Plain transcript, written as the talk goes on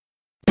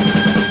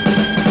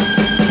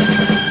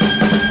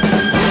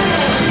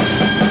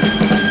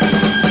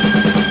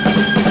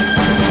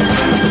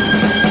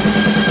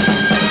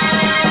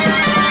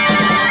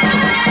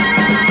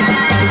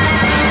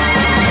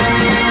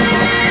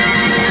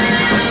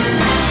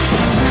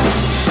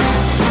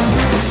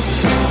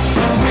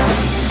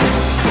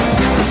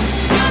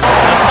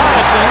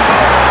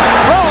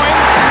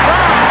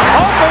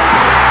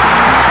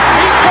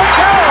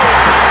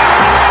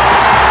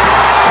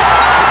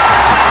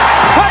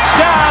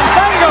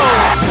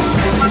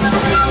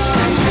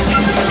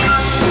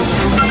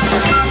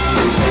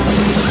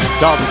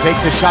Dalton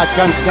takes a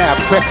shotgun snap.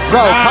 Quick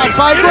throw. Caught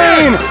by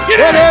Green.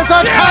 It is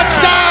a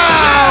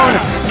touchdown!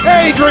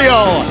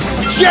 Adriel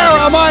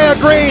Jeremiah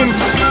Green.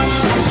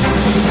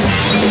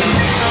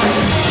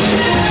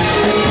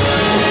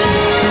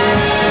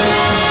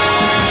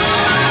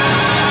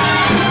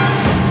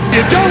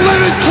 You don't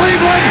live in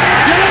Cleveland,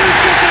 you live in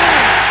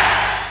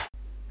Cincinnati.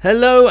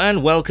 Hello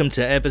and welcome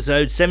to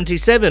episode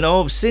 77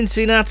 of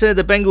Cincinnati,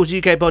 the Bengals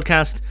UK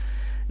podcast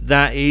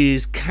that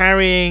is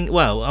carrying,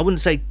 well, I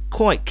wouldn't say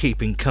quite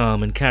keeping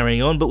calm and carrying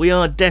on, but we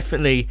are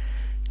definitely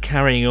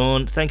carrying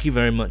on. Thank you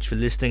very much for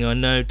listening. I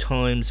know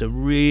times are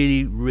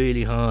really,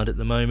 really hard at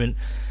the moment,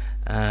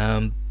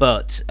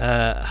 but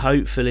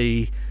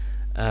hopefully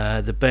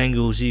the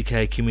Bengals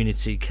UK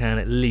community can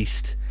at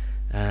least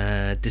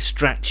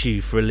distract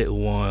you for a little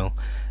while.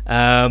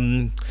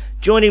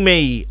 Joining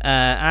me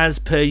as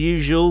per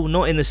usual,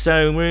 not in the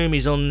sewing room,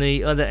 he's on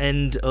the other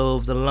end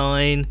of the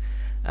line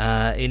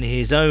in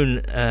his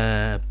own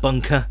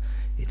bunker.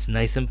 It's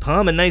Nathan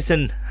Palmer.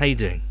 Nathan, how you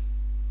doing?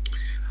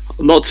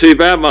 Not too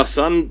bad, my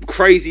son.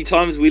 Crazy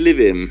times we live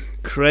in.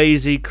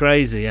 Crazy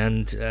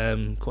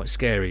and quite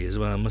scary as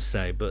well, I must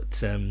say.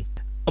 But I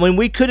mean,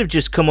 we could have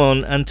just come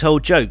on and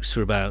told jokes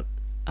for about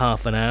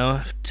half an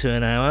hour to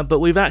an hour, but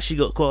we've actually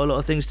got quite a lot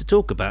of things to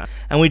talk about,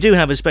 and we do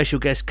have a special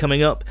guest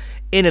coming up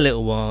in a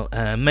little while,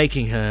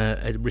 making her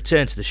a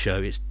return to the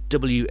show. It's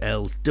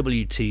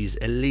WLWT's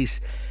Elise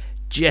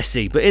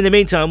Jessie. But in the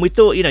meantime, we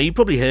thought, you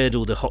probably heard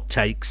all the hot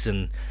takes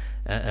and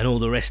all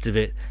the rest of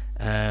it,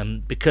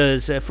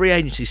 because free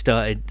agency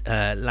started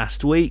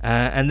last week,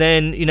 and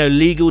then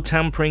legal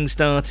tampering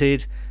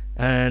started,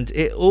 and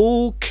it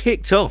all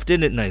kicked off,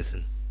 didn't it,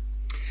 Nathan?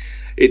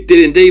 It did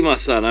indeed, my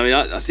son. I mean,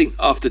 I think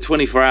after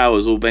 24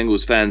 hours, all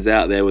Bengals fans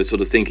out there were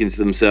sort of thinking to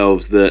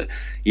themselves that,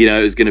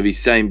 it was going to be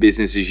same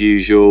business as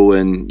usual.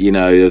 And,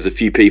 there was a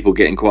few people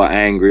getting quite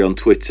angry on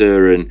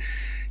Twitter and,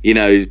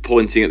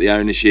 pointing at the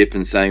ownership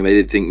and saying they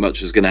didn't think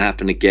much was going to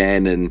happen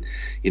again. And,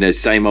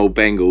 same old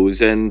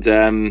Bengals.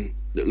 And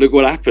look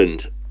what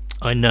happened.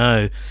 I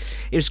know.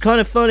 It was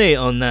kind of funny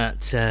on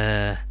that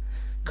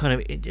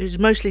it was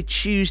mostly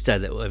Tuesday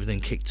that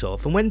everything kicked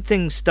off. And when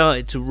things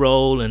started to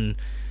roll and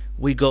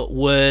we got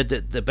word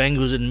that the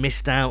Bengals had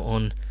missed out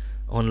on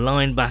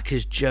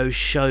linebackers Joe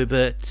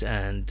Schobert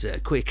and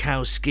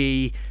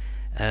Kwiatkowski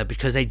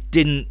because they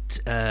didn't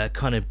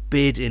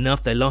bid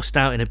enough. They lost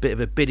out in a bit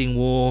of a bidding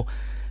war.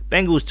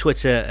 Bengals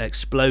Twitter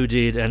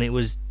exploded, and it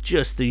was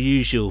just the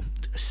usual.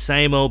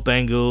 Same old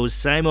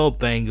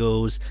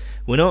Bengals.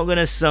 We're not going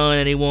to sign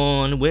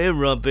anyone. We're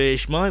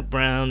rubbish. Mike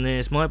Brown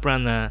this, Mike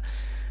Brown that.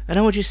 And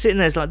I was just sitting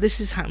there, it's like,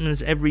 this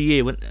happens every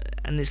year,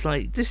 and it's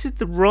like, this is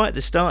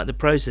the start of the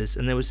process,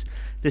 and there's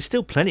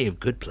still plenty of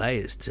good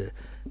players to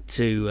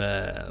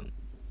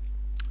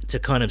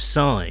kind of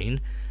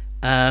sign,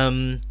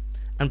 and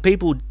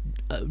people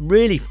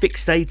really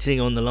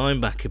fixating on the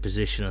linebacker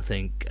position, I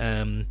think,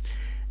 and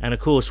of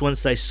course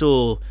once they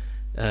saw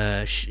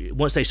that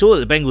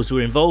the Bengals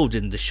were involved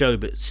in the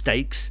Schobert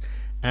stakes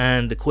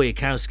and the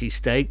Kwiatkowski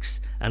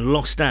stakes and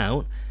lost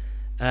out,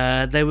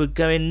 they were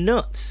going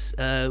nuts.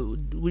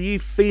 Were you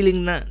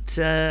feeling that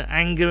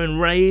anger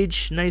and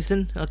rage,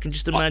 Nathan? I can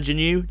just imagine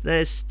you.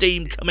 There's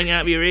steam coming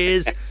out of your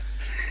ears.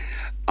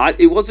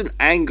 It wasn't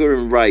anger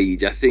and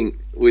rage. I think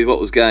with what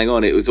was going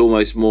on, it was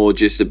almost more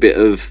just a bit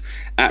of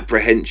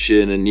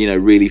apprehension and,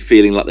 really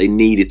feeling like they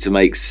needed to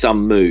make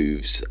some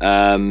moves.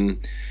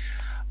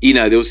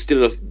 There was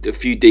still a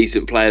few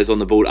decent players on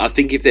the board. I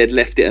think if they'd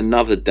left it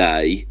another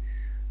day,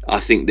 I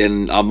think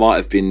then I might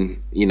have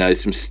been,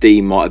 some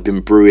steam might have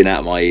been brewing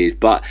out my ears.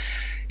 But,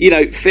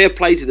 fair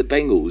play to the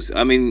Bengals.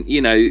 I mean,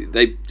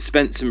 they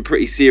spent some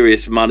pretty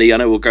serious money. I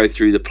know we'll go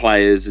through the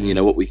players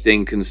and, what we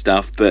think and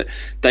stuff. But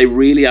they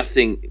really, I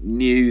think,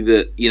 knew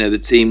that, the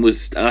team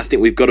was, and I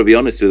think we've got to be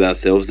honest with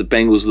ourselves, the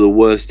Bengals were the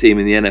worst team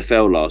in the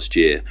NFL last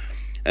year.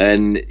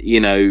 And,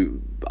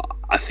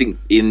 I think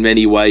in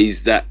many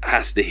ways that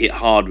has to hit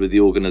hard with the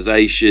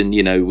organisation.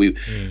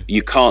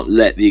 You can't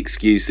let the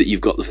excuse that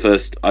you've got the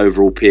first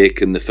overall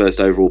pick, and the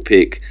first overall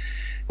pick,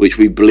 which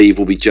we believe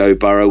will be Joe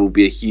Burrow, will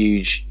be a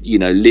huge,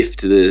 lift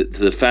to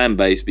the fan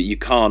base. But you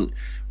can't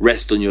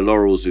rest on your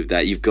laurels with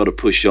that. You've got to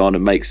push on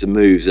and make some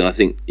moves. And I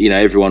think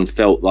everyone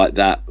felt like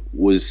that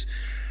was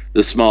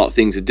the smart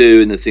thing to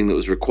do and the thing that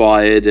was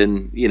required.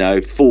 And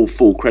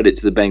full credit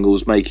to the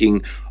Bengals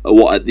making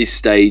what at this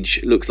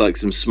stage looks like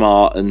some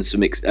smart and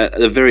some at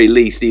the very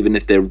least, even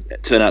if they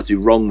turn out to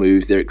be wrong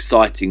moves, they're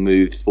exciting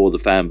moves for the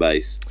fan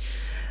base.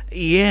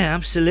 Yeah,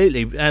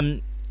 absolutely.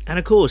 And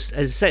of course,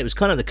 as I say, it was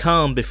kind of the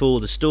calm before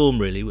the storm,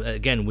 really.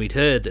 Again, we'd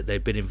heard that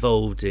they'd been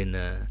involved in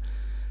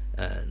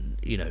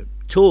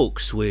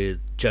talks with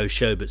Joe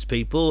Schobert's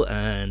people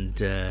and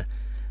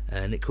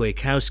Nick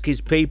Kwiatkowski's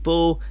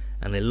people,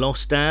 and they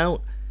lost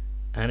out.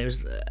 And it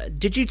was.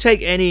 Did you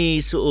take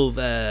any sort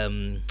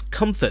of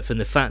comfort from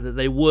the fact that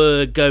they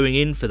were going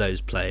in for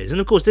those players?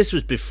 And of course, this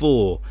was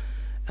before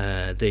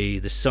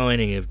the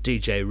signing of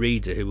DJ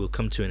Reader, who we'll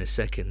come to in a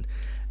second.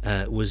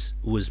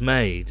 was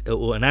made,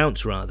 or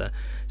announced rather.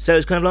 So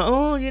it's kind of like,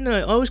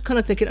 I was kind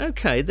of thinking,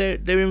 okay,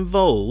 they're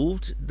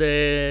involved,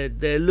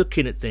 they're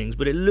looking at things,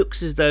 but it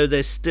looks as though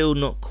they're still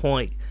not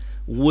quite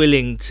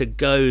willing to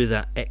go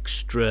that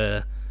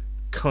extra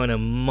kind of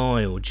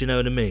mile. Do you know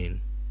what I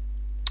mean?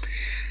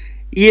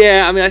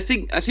 Yeah, I mean, I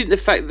think the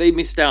fact that they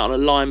missed out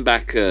on a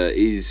linebacker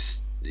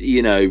is,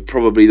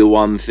 probably the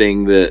one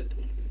thing that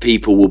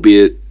people will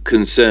be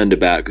concerned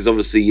about, because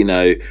obviously,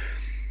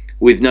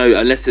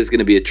 unless there's going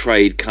to be a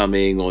trade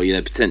coming, or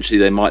potentially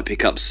they might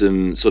pick up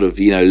some sort of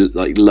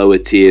like lower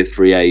tier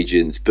free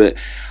agents. But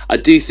I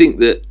do think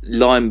that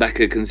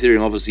linebacker,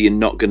 considering obviously you're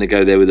not going to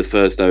go there with the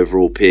first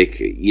overall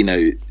pick,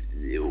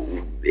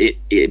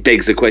 it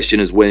begs the question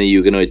as when are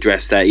you going to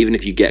address that? Even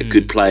if you get a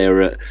good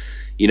player at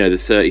the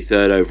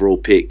 33rd overall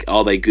pick,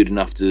 are they good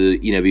enough to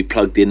be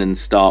plugged in and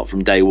start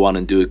from day one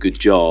and do a good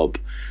job?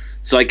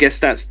 So I guess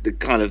that's the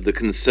kind of the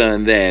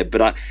concern there.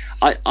 But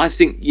I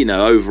think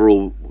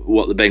overall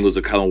what the Bengals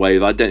have come away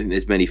with, I don't think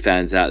there's many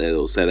fans out there that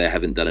will say they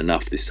haven't done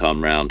enough this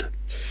time round.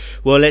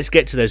 Well, let's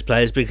get to those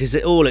players, because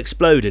it all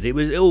exploded.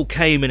 It all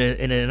came in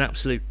an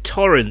absolute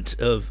torrent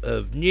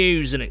of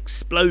news and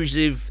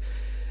explosive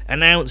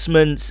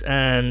announcements,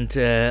 and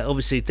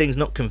obviously things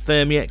not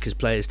confirmed yet because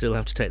players still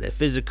have to take their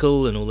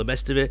physical and all the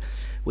rest of it.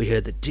 We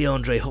heard that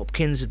DeAndre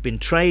Hopkins had been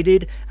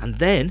traded, and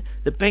then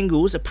the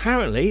Bengals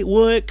apparently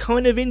were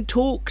kind of in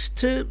talks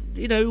to,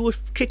 were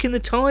kicking the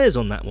tyres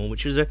on that one,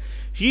 which was a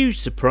huge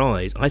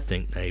surprise. I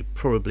think they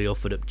probably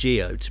offered up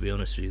Gio, to be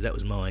honest with you. That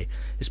was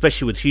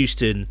especially with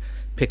Houston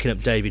picking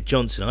up David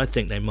Johnson, I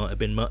think they might have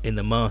been in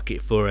the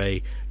market for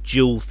a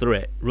dual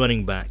threat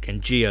running back,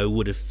 and Gio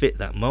would have fit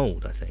that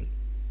mould, I think.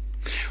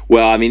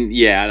 Well, I mean,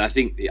 yeah, and I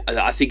think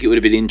it would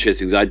have been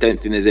interesting, because I don't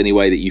think there's any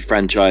way that you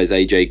franchise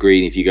AJ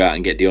Green if you go out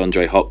and get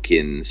DeAndre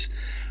Hopkins.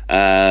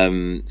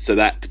 So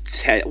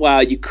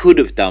that, you could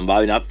have done, but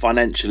I mean,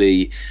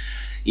 financially,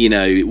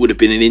 it would have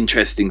been an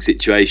interesting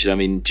situation. I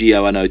mean,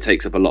 Gio, I know,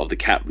 takes up a lot of the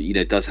cap,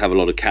 does have a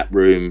lot of cap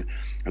room.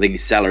 I think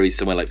his salary is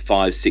somewhere like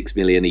 $5-6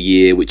 million a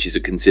year, which is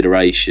a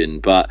consideration.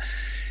 But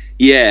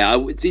yeah,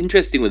 it's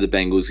interesting with the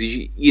Bengals,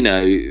 because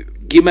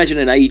can you imagine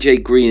an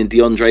AJ Green and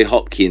DeAndre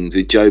Hopkins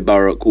with Joe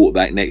Burrow at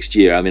quarterback next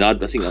year? I mean, I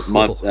think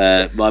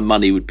my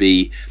money would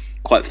be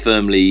quite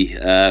firmly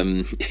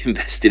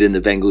invested in the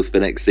Bengals for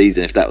next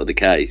season if that were the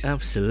case.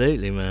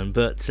 Absolutely, man.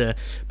 But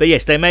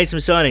yes, they made some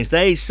signings.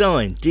 They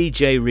signed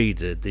DJ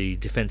Reader, the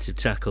defensive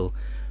tackle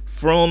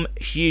from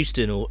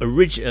Houston, or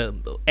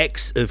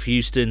ex of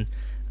Houston,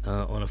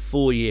 on a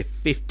 4-year,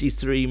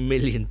 $53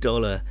 million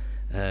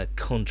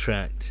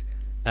contract.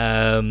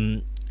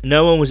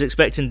 No one was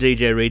expecting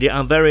DJ Reader.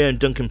 Our very own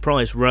Duncan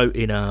Price wrote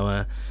in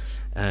our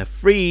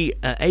free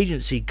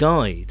agency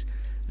guide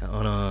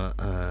on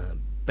our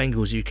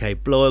Bengals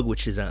UK blog,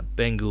 which is at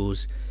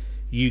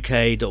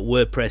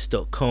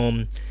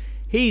bengalsuk.wordpress.com.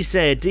 He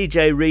said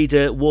DJ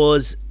Reader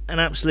was an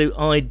absolute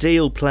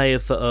ideal player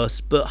for us,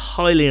 but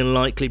highly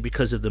unlikely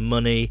because of the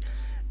money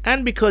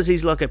and because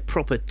he's like a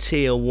proper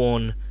tier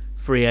 1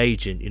 free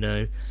agent,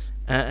 and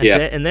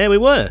there we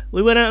were.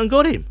 We went out and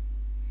got him.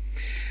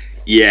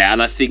 Yeah,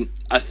 and I think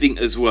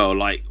as well,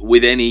 like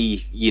with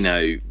any,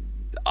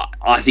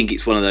 I think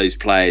it's one of those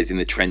players in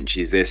the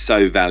trenches. They're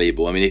so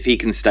valuable. I mean, if he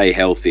can stay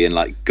healthy, and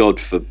like God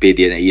forbid,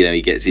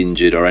 he gets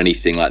injured or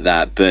anything like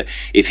that, but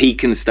if he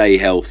can stay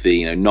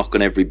healthy, knock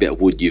on every bit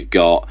of wood you've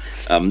got.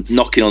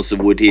 Knocking on some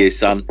wood here,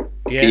 son.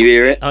 Yeah, can you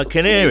hear it? I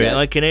can hear it.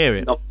 I can hear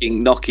it.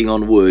 Knocking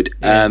on wood.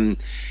 Yeah.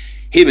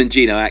 Him and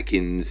Geno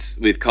Atkins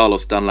with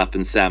Carlos Dunlap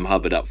and Sam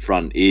Hubbard up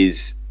front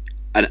is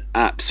an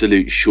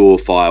absolute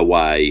surefire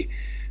way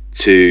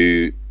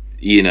to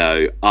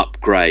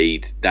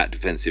upgrade that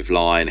defensive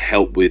line,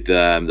 help with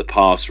the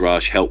pass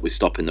rush, help with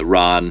stopping the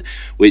run,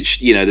 which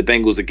the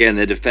Bengals, again,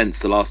 their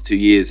defense the last 2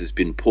 years has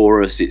been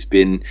porous. It's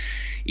been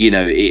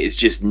it's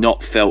just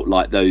not felt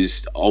like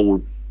those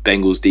old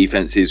Bengals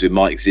defenses with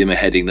Mike Zimmer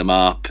heading them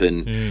up,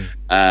 and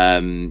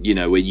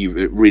when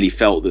you really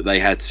felt that they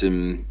had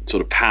some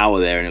sort of power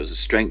there and it was a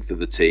strength of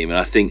the team. And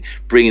I think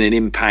bringing an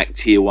impact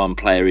tier 1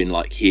 player in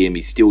like him,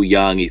 he's still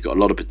young, he's got a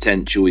lot of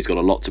potential, he's got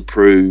a lot to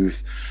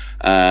prove.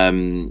 I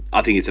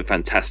think it's a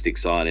fantastic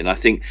signing. I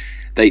think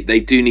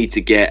they do need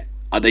to get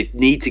some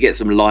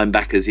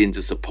linebackers in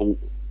to support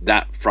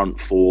that front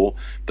four,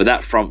 but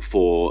that front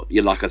four,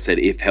 like I said,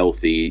 if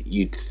healthy,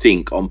 you'd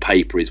think on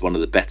paper is one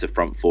of the better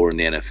front four in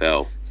the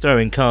NFL. Throw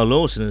in Carl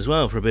Lawson as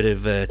well for a bit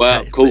of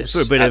of course,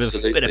 for a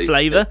bit of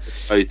flavour.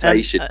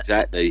 Rotation,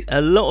 exactly. A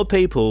lot of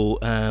people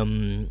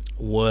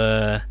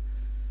were.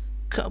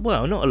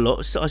 Well, not a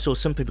lot. I saw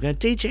some people going,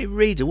 DJ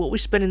Reader, what are we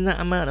spending that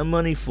amount of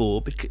money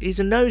for? Because he's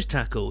a nose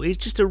tackle. He's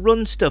just a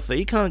run stuffer.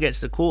 He can't get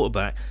to the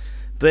quarterback.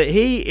 But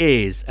he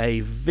is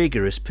a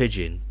vigorous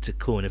pigeon, to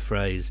coin a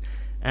phrase.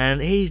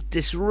 And he's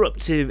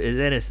disruptive as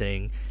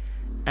anything.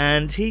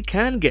 And he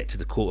can get to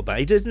the quarterback.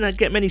 He doesn't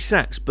get many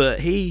sacks, but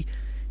he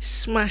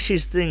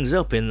smashes things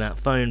up in that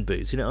phone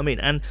booth. You know what I mean?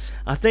 And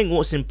I think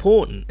what's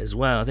important as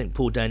well, I think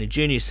Paul Dana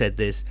Jr. said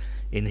this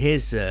in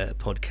his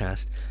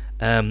podcast,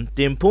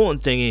 The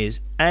important thing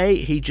is, A,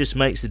 he just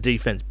makes the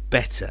defence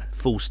better,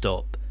 full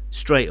stop,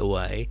 straight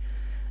away,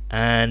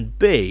 and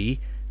B,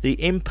 the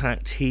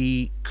impact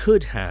he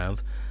could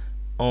have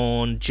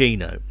on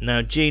Gino.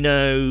 Now,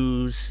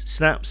 Gino's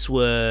snaps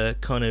were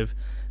kind of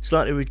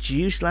slightly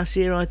reduced last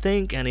year, I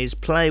think, and his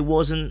play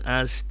wasn't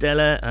as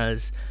stellar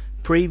as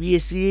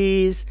previous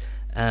years.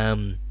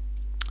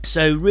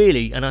 So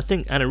really, and I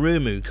think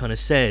Anarumu kind of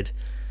said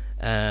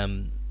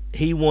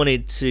he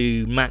wanted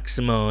to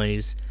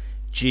maximise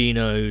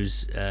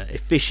Gino's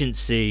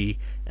efficiency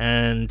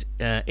and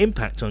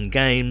impact on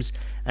games,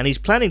 and he's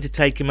planning to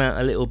take him out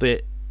a little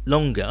bit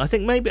longer. I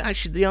think maybe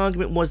actually the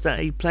argument was that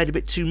he played a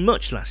bit too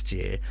much last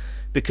year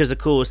because, of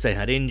course, they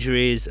had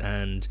injuries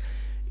and,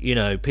 you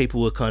know,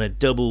 people were kind of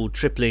double,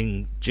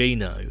 tripling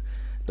Gino.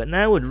 But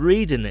now with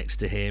Reader next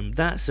to him,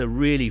 that's a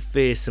really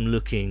fearsome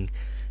looking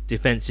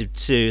defensive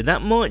two.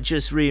 That might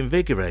just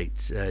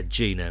reinvigorate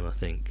Gino, I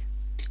think.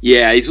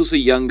 Yeah, he's also a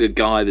younger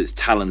guy that's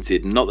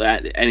talented. Not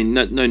that any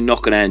no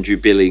knock on Andrew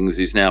Billings,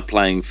 who's now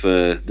playing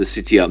for the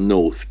City up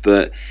north,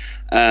 but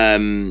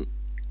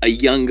a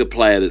younger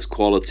player that's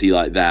quality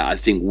like that, I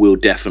think will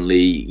definitely,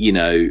 you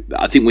know,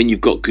 I think when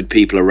you've got good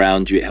people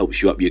around you, it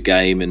helps you up your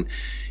game. And,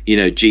 you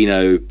know,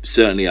 Gino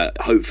certainly,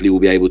 hopefully, will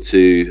be able to,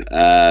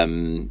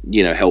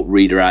 you know, help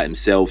Reader out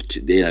himself,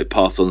 you know,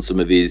 pass on some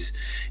of his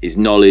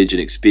knowledge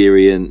and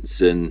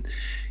experience. And,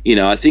 you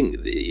know, I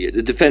think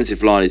the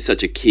defensive line is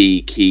such a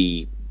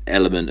key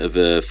element of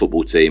a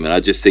football team. And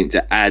I just think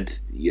to add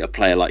a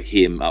player like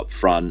him up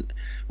front,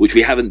 which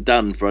we haven't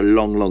done for a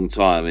long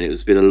time, and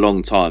it's been a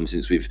long time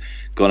since we've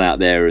gone out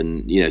there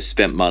and, you know,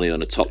 spent money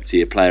on a top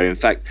tier player. In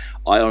fact,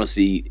 I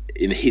honestly,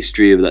 in the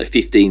history of like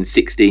 15,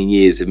 16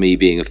 years of me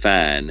being a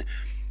fan,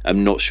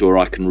 I'm not sure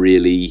I can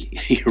really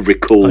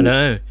recall when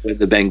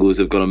the Bengals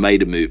have gone and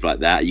made a move like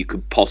that. You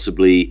could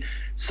possibly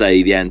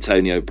say the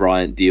Antonio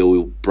Bryant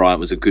deal. Bryant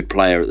was a good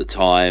player at the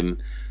time.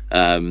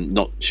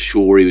 Not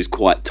sure he was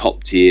quite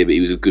top tier, but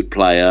he was a good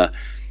player.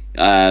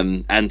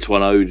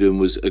 Antoine Odom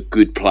was a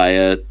good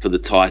player for the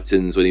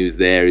Titans when he was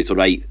there. He's sort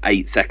of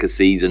 8 sack a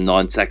season,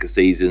 9 sack a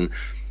season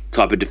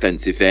type of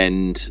defensive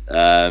end.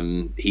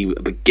 He,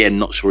 again,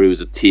 not sure he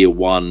was a tier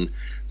 1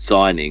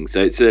 signing.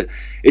 So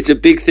it's a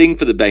big thing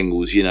for the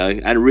Bengals, you know,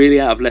 and really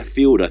out of left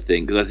field, I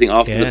think, because I think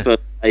after the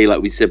first day,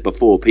 like we said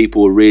before,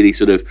 people were really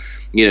sort of,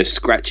 you know,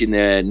 scratching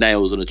their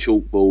nails on a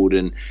chalkboard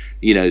and,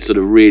 you know, sort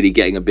of really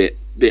getting a bit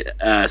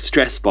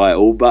stressed by it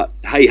all. But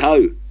hey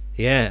ho.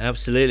 Yeah,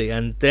 absolutely.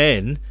 And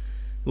then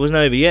it wasn't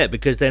over yet,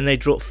 because then they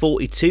dropped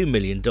 $42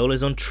 million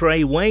on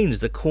Trey Waynes,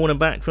 the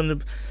cornerback from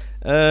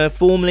the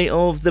formerly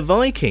of the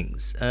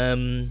Vikings.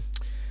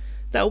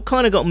 That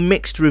kind of got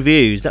mixed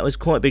reviews. That was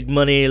quite big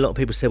money. A lot of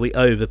people said we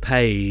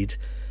overpaid,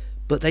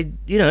 but they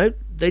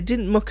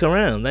didn't muck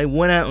around. They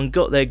went out and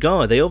got their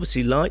guy. They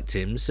obviously liked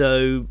him.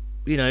 So,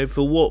 you know,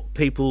 for what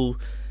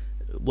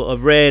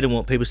I've read and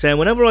what people say,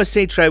 whenever I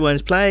see Trey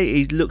Waynes play,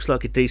 he looks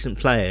like a decent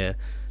player.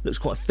 Looks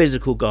quite a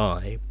physical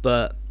guy,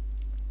 but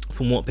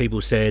from what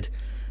people said,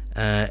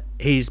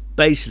 he's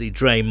basically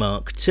Dre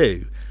Mark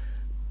II.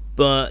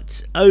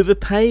 But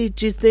overpaid,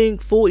 do you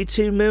think?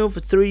 42 mil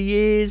for 3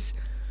 years?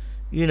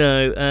 You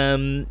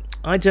know,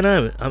 I don't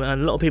know. I mean, a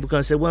lot of people kind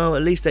of say, well,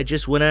 at least they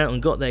just went out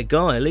and got their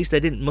guy. At least they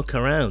didn't muck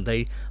around.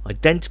 They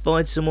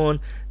identified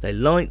someone, they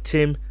liked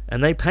him,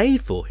 and they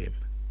paid for him.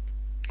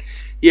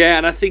 Yeah,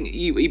 and I think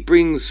he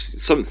brings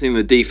something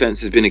the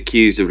defense has been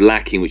accused of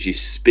lacking, which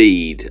is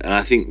speed. And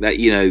I think that,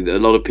 you know, a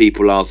lot of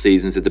people last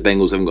season said the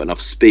Bengals haven't got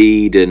enough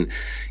speed, and,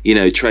 you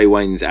know, Trey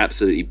Waynes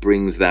absolutely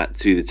brings that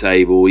to the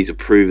table. He's a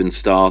proven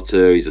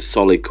starter. He's a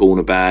solid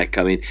cornerback.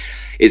 I mean,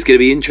 it's going to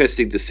be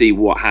interesting to see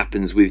what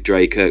happens with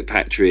Dre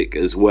Kirkpatrick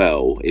as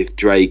well. If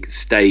Drake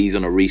stays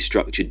on a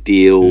restructured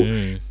deal,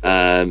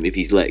 if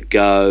he's let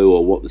go,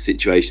 or what the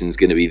situation is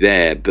going to be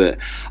there. But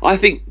I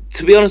think,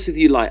 to be honest with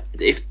you, like,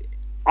 if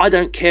I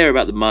don't care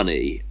about the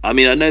money. I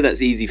mean, I know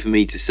that's easy for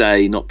me to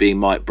say, not being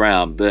Mike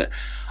Brown, but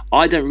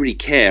I don't really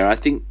care. I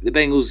think the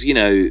Bengals, you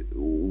know,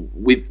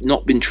 we've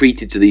not been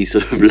treated to these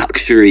sort of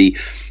luxury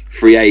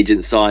free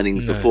agent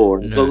signings before.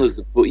 As long as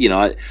the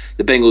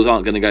Bengals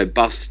aren't going to go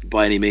bust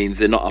by any means,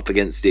 they're not up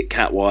against it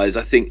cap wise.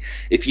 I think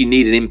if you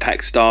need an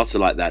impact starter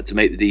like that to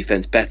make the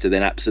defense better,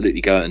 then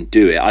absolutely go out and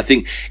do it. I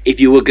think if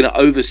you were going to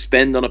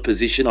overspend on a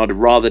position, I'd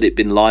rather it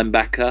been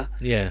linebacker.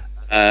 Yeah.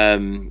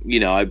 You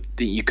know, I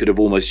think you could have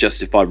almost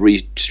justified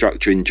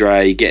restructuring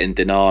Dre, getting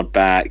Denard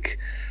back,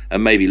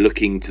 and maybe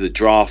looking to the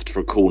draft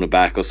for a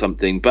cornerback or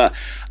something. But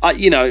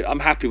you know,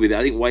 I'm happy with it.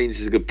 I think Waynes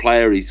is a good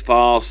player. He's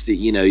fast.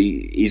 You know,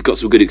 he's got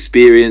some good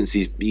experience.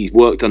 He's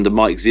worked under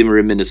Mike Zimmer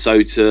in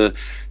Minnesota,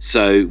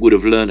 so would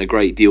have learned a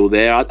great deal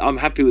there. I'm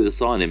happy with the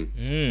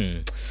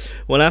signing.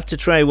 Well, after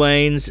Trey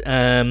Waynes,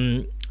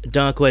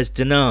 Darqueze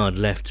Dennard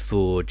left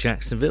for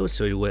Jacksonville,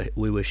 so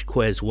we wish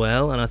Quez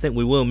well, and I think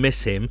we will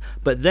miss him.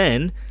 But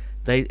then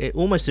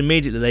almost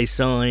immediately they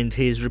signed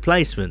his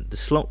replacement, the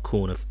slot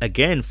corner,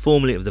 again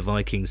formerly of the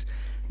Vikings,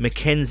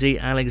 Mackenzie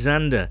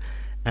Alexander,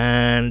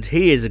 and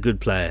he is a good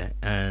player.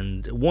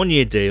 And 1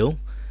 year deal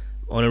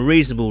on a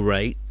reasonable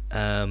rate,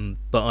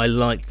 but I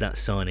liked that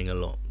signing a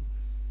lot.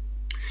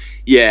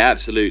 Yeah,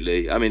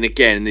 absolutely. I mean,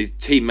 again, these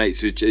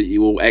teammates with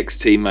all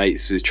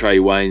ex-teammates with Trey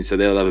Wayne, so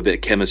they'll have a bit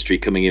of chemistry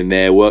coming in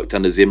there. Worked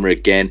under Zimmer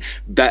again.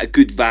 That a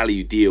good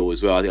value deal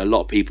as well. I think a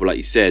lot of people, like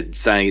you said,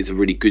 saying it's a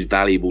really good,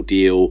 valuable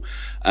deal.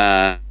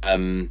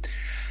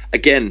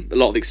 Again, a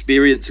lot of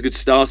experience, a good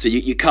starter.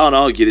 You can't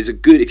argue. There's a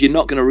good. If you're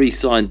not going to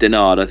re-sign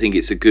Denard, I think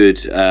it's a good.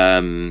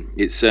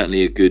 It's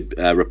certainly a good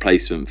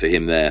replacement for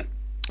him there.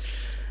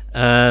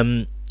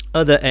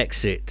 Other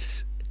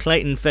exits.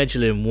 Clayton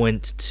Fejedelem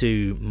went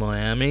to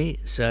Miami,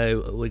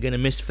 so we're going to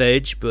miss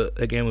Fedge, but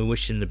again, we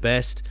wish him the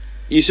best.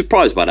 You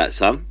surprised by that,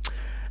 Sam?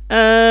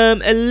 A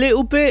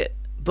little bit,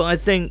 but I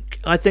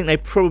think they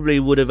probably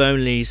would have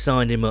only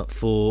signed him up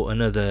for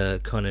another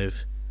kind of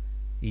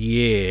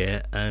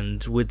year,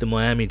 and with the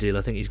Miami deal,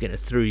 I think he's getting a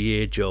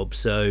 3-year job,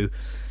 so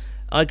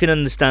I can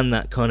understand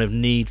that kind of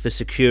need for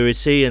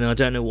security, and I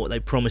don't know what they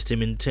promised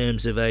him in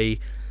terms of a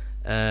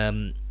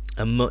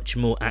much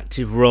more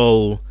active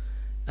role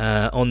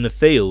on the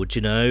field.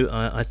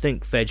 I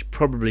think Fedge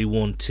probably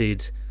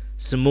wanted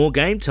some more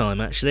game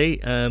time,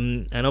 actually,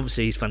 and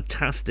obviously he's a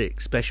fantastic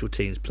special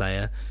teams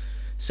player,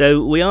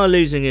 so we are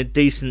losing a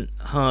decent,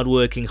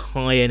 hard-working,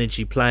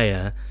 high-energy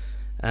player.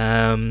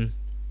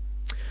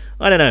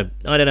 I don't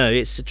know.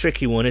 It's a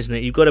tricky one, isn't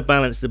it? You've got to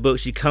balance the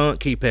books. You can't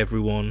keep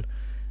everyone.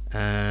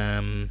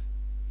 But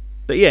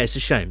yeah, it's a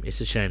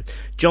shame.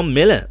 John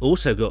Miller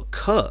also got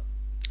cut.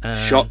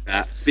 Shock,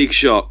 that. Big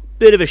shock.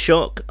 Bit of a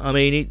shock. I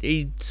mean,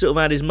 he sort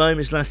of had his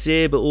moments last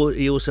year, but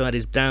he also had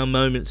his down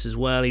moments as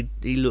well. He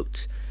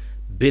looked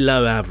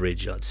below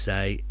average, I'd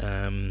say.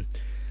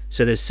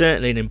 So there's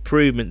certainly an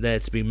improvement there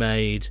to be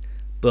made.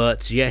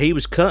 But yeah, he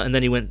was cut, and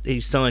then he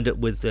signed up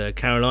with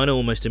Carolina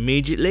almost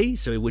immediately.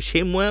 So we wish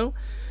him well.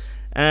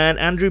 And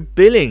Andrew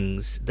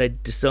Billings, they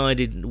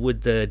decided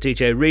with the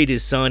DJ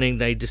Reader's signing,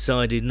 they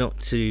decided not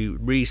to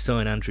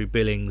re-sign Andrew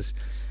Billings,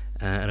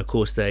 and of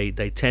course they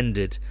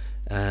tendered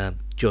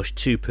Josh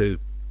Tupou.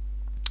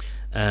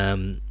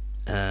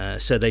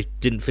 So they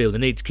didn't feel the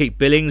need to keep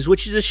Billings,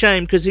 which is a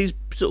shame because he's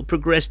sort of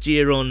progressed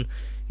year on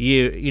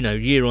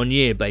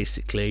year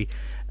basically,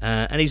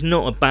 and he's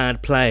not a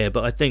bad player.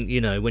 But I think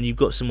when you've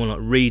got someone like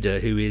Reader,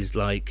 who is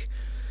like,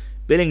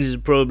 Billings is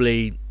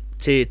probably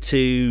tier 2,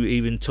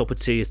 even top of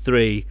tier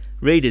 3.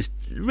 Reader's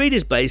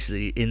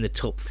basically in the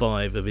top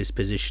 5 of his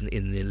position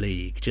in the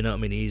league. Do you know what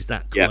I mean? He's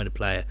that kind of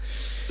player.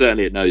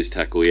 Certainly at nose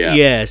tackle, yeah.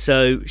 Yeah,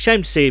 so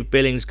shame to see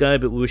Billings go,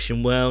 but we wish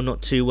him well.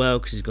 Not too well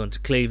because he's gone to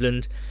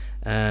Cleveland.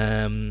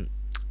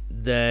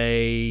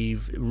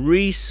 They've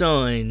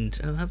re-signed...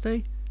 Oh, have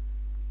they?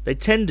 They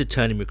tendered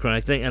Tony McRae,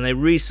 I think, and they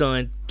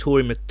re-signed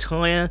Torrey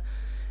McTyer.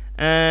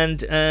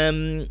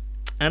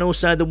 And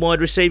also the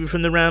wide receiver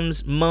from the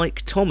Rams,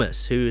 Mike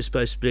Thomas, who is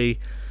supposed to be...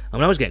 I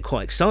mean, I was getting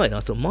quite excited.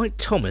 I thought, Mike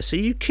Thomas, are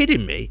you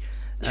kidding me?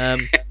 But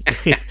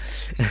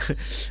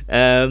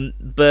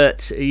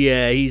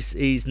yeah,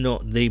 he's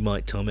not the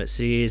Mike Thomas.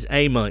 He is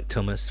a Mike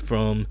Thomas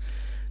from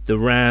the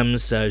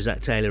Rams. So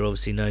Zach Taylor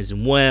obviously knows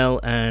him well.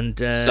 And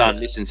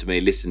son, listen to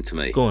me.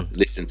 Go on.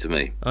 Listen to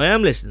me. I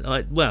am listening.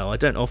 I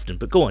don't often,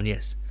 but go on.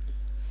 Yes.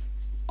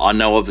 I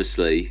know,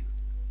 obviously,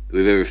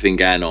 with everything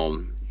going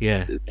on.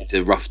 Yeah, it's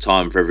a rough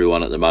time for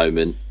everyone at the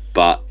moment,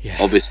 but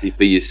obviously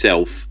for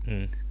yourself,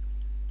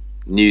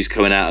 news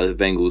coming out of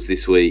the Bengals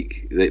this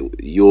week that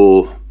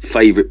your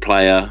favourite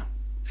player,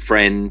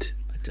 friend,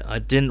 I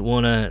didn't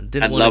want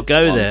to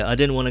go there. I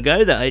didn't want to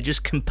go there. It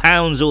just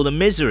compounds all the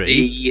misery.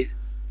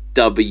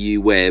 B.W.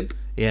 Webb.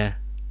 Yeah.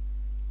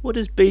 What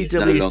does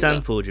BW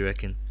stand for? Do you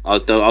reckon? I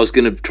was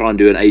going to try and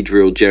do an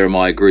Adriel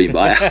Jeremiah Green,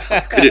 but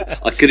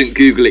I couldn't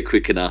Google it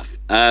quick enough.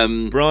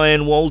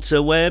 Brian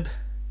Walter Webb.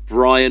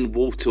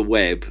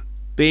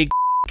 Big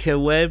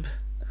Webb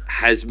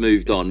has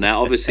moved on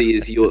now. Obviously,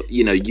 as you and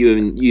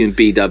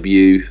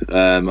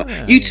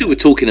BW, you two were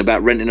talking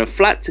about renting a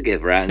flat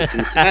together out in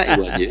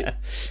Cincinnati, weren't you?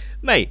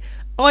 Mate,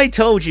 I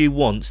told you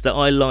once that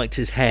I liked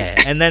his hair,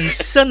 and then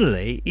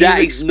suddenly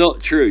is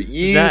not true.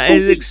 That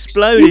is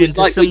exploded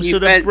into some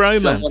sort of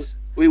bromance.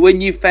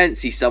 When you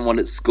fancy someone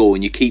at school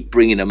and you keep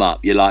bringing them up,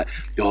 you're like,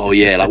 oh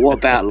yeah, like what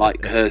about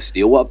like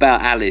Kirsty, or what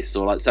about Alice,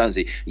 or like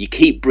so-and-so. You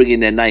keep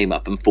bringing their name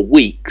up, and for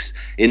weeks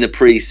in the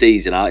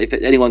pre-season, if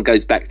anyone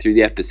goes back through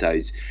the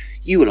episodes,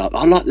 you were like,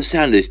 I like the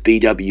sound of this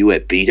BW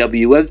Webb.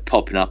 BW Webb's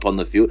popping up on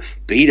the field.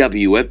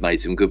 BW Webb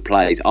made some good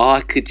plays. I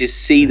could just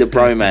see the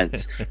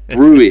bromance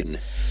brewing.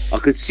 I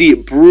could see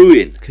it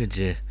brewing. Could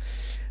you?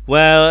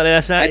 Well,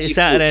 it's at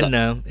an end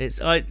now.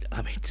 I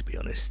mean, to be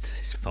honest,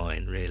 it's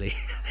fine, really.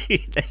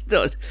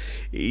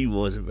 He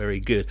wasn't very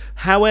good.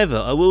 However,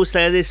 I will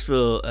say this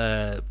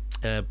for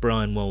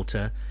Brian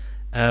Walter.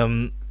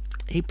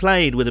 He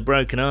played with a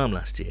broken arm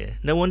last year.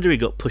 No wonder he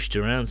got pushed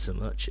around so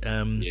much.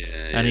 And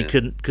he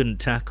couldn't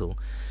tackle.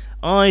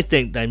 I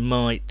think they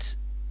might.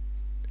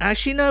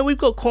 Actually, no. We've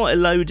got quite a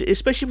load.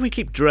 Especially if we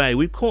keep Dre,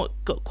 we've got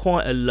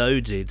quite a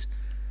loaded.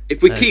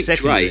 If we keep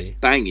Dre, it's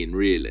banging,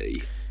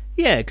 really.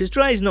 Yeah, because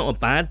Dre's not a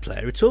bad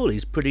player at all.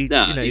 He's pretty.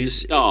 No, he's a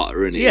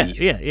starter, isn't he?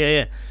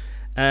 Yeah.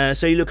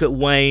 So you look at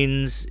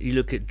Waynes, you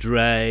look at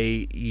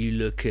Dre, you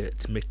look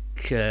at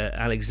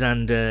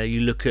Alexander,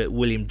 you look at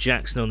William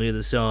Jackson on the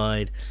other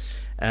side,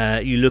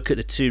 you look at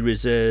the two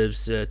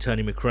reserves,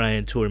 Tony McRae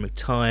and Tory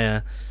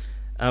McTire.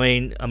 I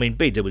mean,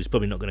 BW is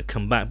probably not going to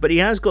come back, but he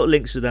has got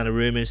links with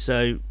Donnarumma,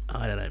 so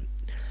I don't know.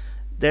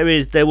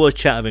 There was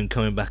chat of him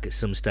coming back at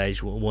some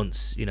stage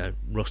once,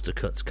 roster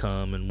cuts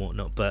come and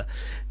whatnot. But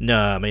no,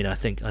 I mean, I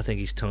think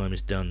his time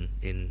is done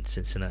in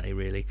Cincinnati.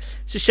 Really,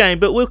 it's a shame,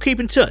 but we'll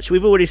keep in touch.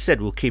 We've already said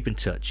we'll keep in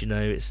touch.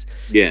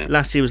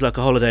 Last year was like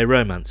a holiday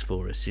romance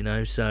for us.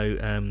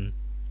 So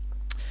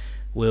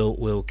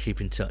we'll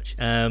keep in touch.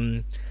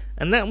 And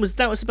that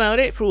was about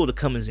it for all the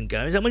comings and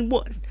goings. I mean,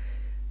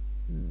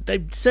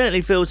 they've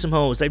certainly filled some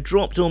holes. They've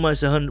dropped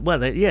almost 100. Well,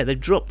 they've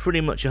dropped pretty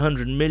much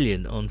 100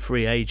 million on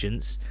free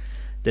agents.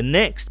 The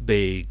next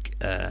big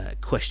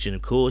question,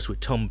 of course, with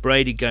Tom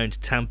Brady going to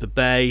Tampa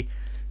Bay,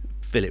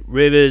 Phillip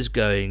Rivers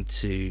going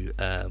to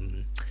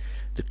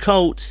the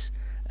Colts,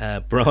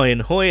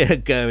 Brian Hoyer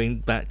going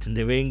back to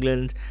New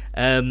England,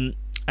 and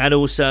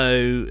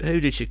also, who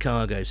did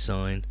Chicago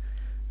sign?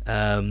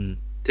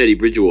 Teddy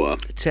Bridgewater.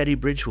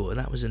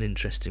 That was an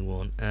interesting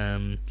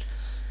one.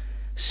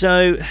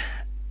 So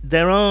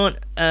there aren't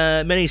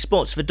many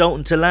spots for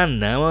Dalton to land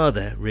now, are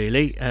there,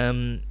 really?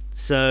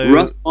 So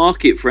rough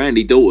market for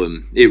Andy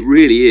Dalton. It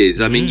really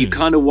is. I mean, you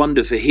kind of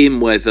wonder for him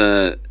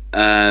whether.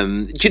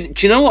 Do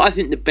you know what I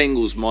think the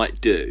Bengals might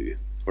do?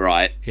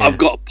 Right, yeah. I've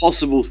got a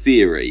possible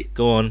theory.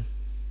 Go on.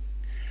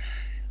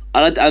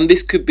 And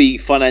this could be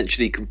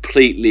financially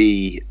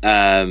completely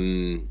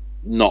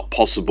not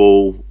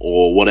possible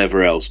or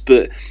whatever else,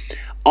 but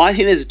I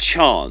think there's a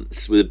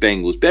chance with the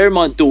Bengals. Bear in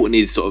mind, Dalton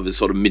is sort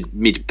of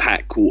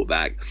mid-pack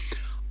quarterback.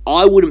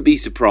 I wouldn't be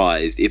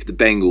surprised if the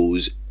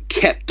Bengals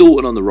kept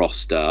Dalton on the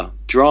roster,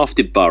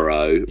 drafted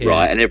Burrow,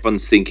 right, and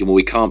everyone's thinking, well,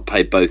 we can't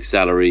pay both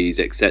salaries,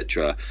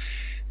 etc.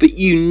 But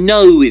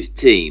with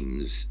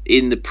teams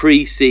in the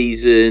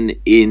pre-season,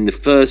 in the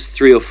first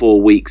 3 or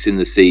 4 weeks in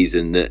the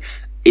season, that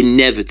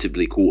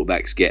inevitably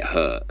quarterbacks get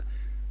hurt.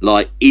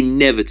 Like,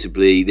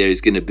 inevitably there is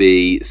going to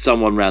be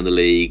someone around the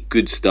league,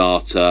 good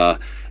starter,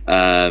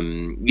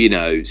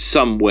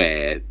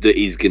 somewhere that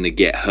is going to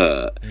get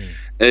hurt.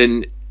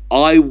 And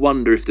I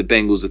wonder if the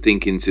Bengals are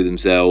thinking to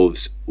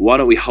themselves, why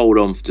don't we hold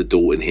on to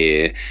Dalton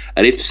here?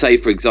 And if, say,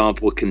 for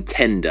example, a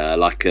contender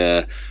like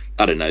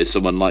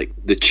someone like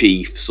the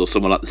Chiefs or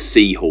someone like the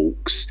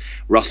Seahawks,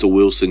 Russell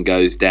Wilson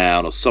goes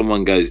down or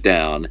someone goes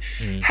down,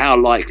 how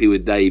likely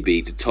would they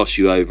be to toss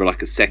you over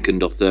like a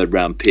second or third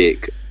round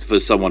pick for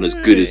someone as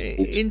good as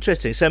Dalton?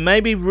 Interesting. So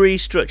maybe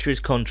restructure his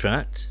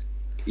contract.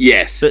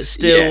 Yes. But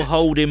still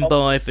hold him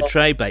by for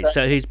trade bait.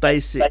 So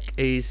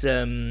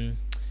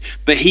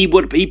But he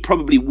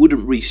probably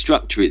wouldn't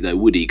restructure it though,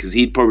 would he? Because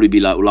he'd probably be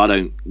like, well, I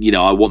don't,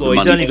 I want the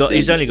money.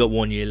 He's only got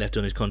 1 year left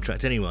on his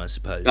contract anyway, I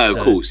suppose. Oh,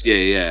 of course,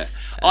 yeah.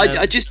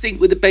 I just think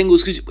with the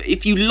Bengals, because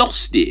if you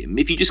lost him,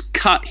 if you just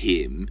cut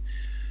him,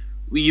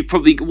 you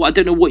probably, I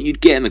don't know what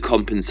you'd get in the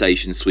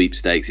compensation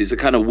sweepstakes. It's a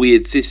kind of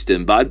weird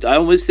system, but I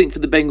almost think for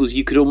the Bengals,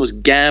 you could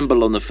almost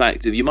gamble on the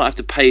fact of you might have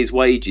to pay his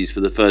wages for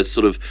the first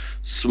sort of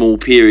small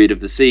period of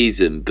the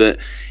season, but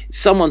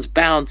someone's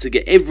bound to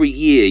get every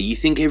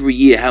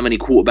year how many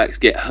quarterbacks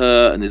get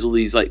hurt, and there's all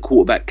these like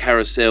quarterback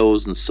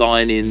carousels and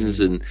sign-ins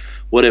and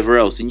whatever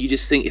else, and you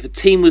just think if a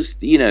team was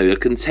a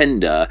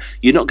contender,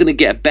 you're not going to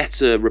get a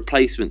better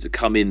replacement to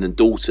come in than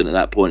Dalton at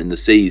that point in the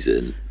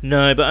season.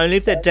 No, but only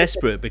if they're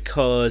desperate,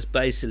 because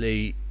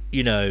basically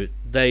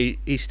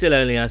he still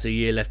only has a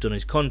year left on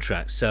his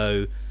contract,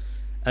 so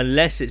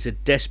unless it's a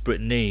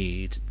desperate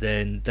need,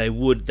 then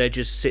they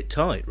just sit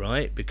tight,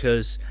 right?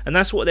 And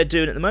that's what they're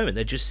doing at the moment.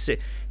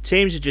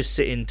 Teams are just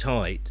sitting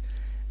tight,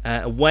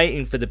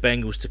 waiting for the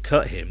Bengals to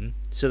cut him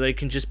so they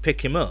can just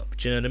pick him up.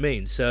 Do you know what I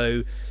mean?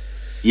 So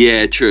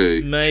yeah,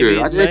 true.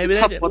 It's a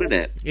tough one, isn't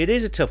it? It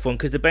is a tough one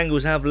because the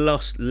Bengals have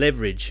lost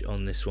leverage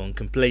on this one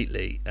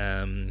completely.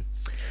 And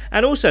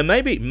also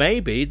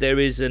maybe there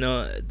is an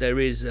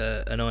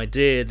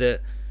idea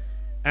that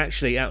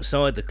actually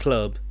outside the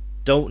club,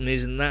 Dalton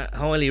isn't that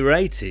highly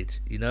rated.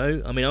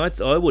 I mean,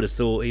 I would have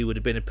thought he would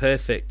have been a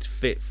perfect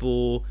fit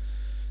for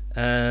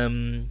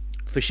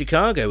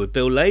Chicago with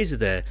Bill Lazor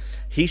there.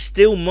 He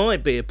still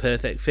might be a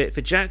perfect fit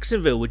for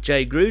Jacksonville with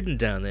Jay Gruden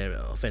down there,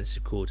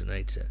 offensive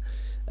coordinator.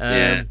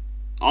 I'd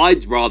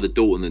rather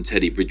Dalton than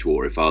Teddy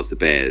Bridgewater if I was the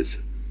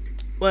Bears.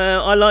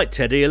 Well, I like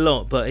Teddy a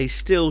lot, but he's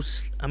still,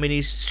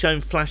 he's shown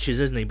flashes,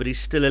 hasn't he? But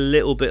he's still a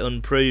little bit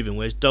unproven,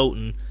 whereas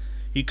Dalton,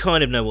 you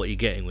kind of know what you're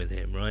getting with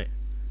him, right?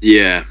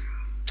 Yeah.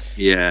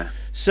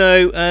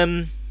 So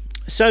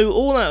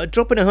all that,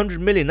 dropping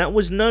 100 million, that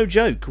was no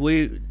joke.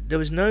 There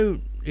was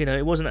no,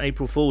 it wasn't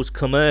April Fool's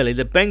come early.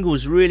 The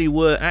Bengals really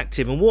were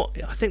active, and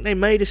I think they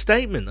made a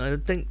statement. I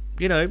think,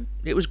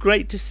 it was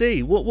great to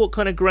see. What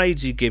kind of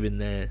grades are you giving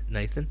there,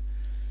 Nathan?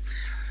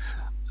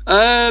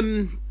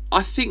 I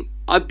think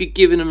I'd be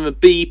giving them a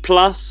B+ at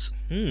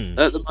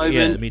the moment.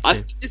 Yeah, me too. I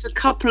think there's a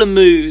couple of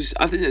moves.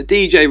 I think the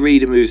DJ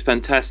Reader move's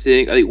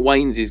fantastic. I think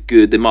Wayne's is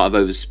good. They might have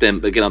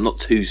overspent, but again, I'm not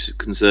too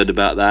concerned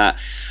about that.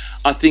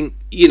 I think,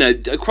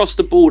 across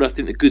the board, I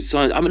think the good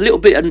signs. I'm a little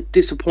bit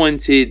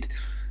disappointed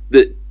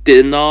that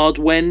Denard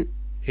went.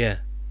 Yeah.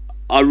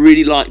 I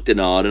really liked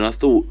Denard, and I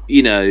thought,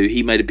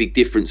 he made a big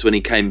difference when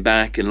he came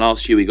back. And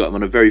last year we got him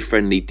on a very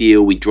friendly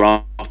deal. We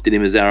drafted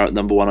him as our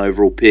number 1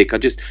 overall pick. I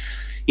just,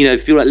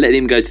 feel like letting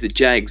him go to the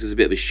Jags was a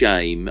bit of a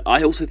shame.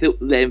 I also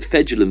thought letting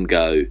Fedulum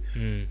go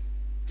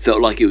felt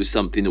like it was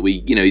something that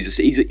we,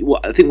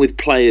 I think with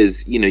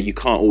players, you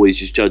can't always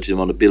just judge them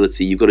on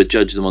ability. You've got to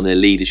judge them on their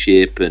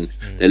leadership and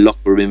their locker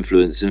room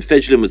influence. And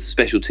Fedulum was the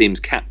special teams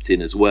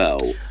captain as well.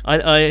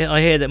 I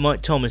hear that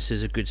Mike Thomas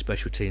is a good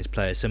special teams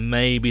player, so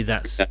maybe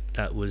that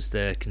was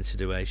their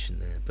consideration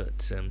there.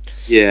 But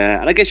yeah,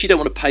 and I guess you don't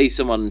want to pay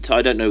someone.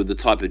 I don't know the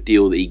type of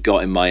deal that he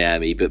got in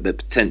Miami, but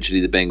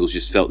potentially the Bengals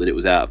just felt that it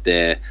was out of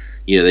their.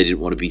 They didn't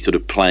want to be sort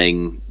of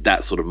playing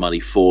that sort of money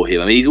for him.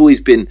 I mean, he's always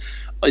been,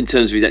 in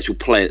terms of his actual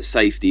play at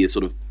safety, a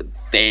sort of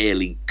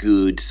fairly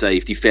good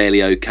safety,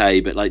 fairly okay,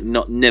 but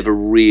never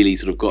really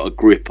sort of got a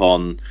grip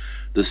on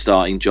the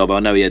starting job. I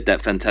know he had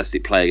that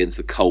fantastic play against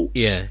the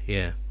Colts.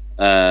 Yeah.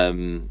 A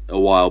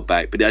while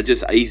back, but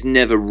he's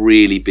never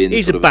really been.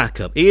 He's a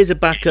backup. He is a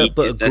backup,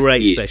 but a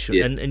great special.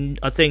 Yeah. And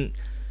I think,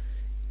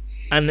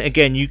 and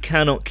again, you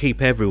cannot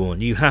keep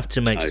everyone. You have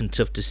to make some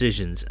tough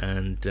decisions,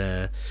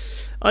 and.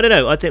 I don't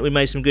know. I think we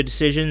made some good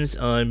decisions.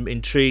 I'm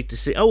intrigued to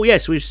see. Oh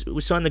yes, we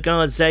signed the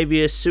guard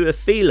Xavier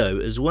Su'a-Filo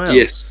as well.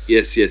 Yes.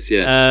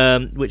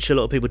 Which a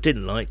lot of people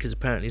didn't like because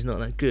apparently he's not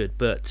that good.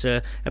 But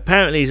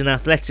apparently he's an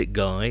athletic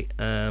guy.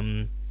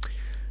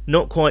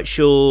 Not quite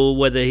sure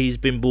whether he's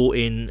been brought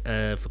in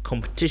for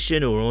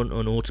competition or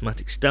on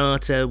automatic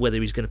starter. Whether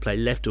he's going to play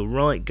left or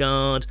right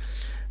guard.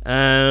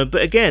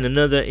 But again,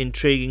 another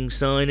intriguing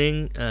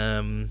signing.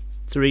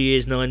 3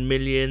 years, $9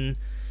 million.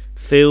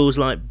 Feels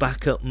like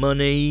backup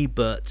money,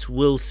 but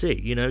we'll see.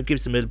 It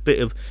gives them a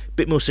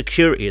bit more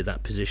security at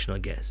that position, I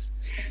guess.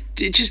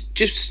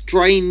 Just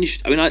strange.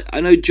 I mean, I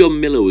know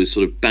John Miller was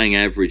sort of bang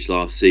average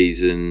last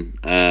season.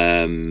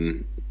 I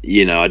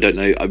don't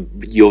know.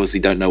 You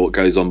obviously don't know what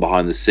goes on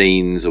behind the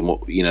scenes and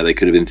what they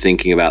could have been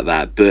thinking about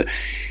that. But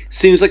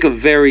seems like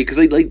because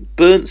they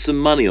burnt some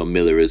money on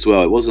Miller as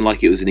well. It wasn't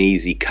like it was an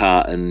easy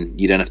cut and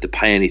you don't have to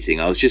pay anything.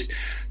 I was just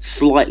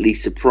slightly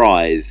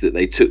surprised that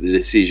they took the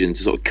decision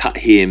to sort of cut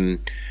him,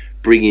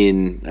 bring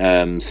in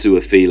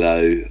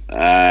Su'a-Filo,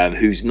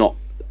 who's not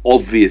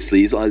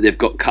obviously. It's like they've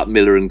cut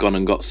Miller and gone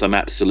and got some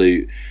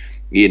absolute,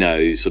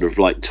 sort of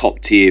like top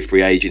tier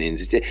free agent in.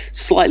 It's a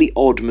slightly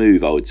odd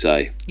move, I would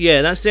say.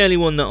 Yeah, that's the only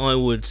one that I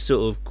would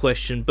sort of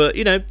question. But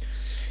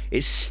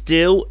it's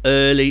still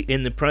early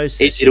in the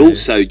process. It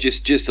also,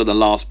 just on the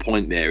last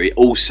point there, the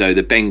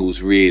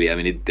Bengals really, I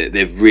mean,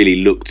 they've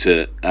really looked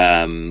at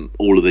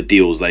all of the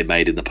deals they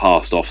made in the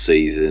past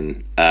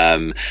off-season.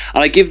 And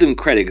I give them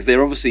credit because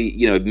they're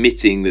obviously,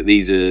 admitting that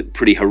these are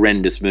pretty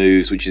horrendous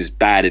moves, which is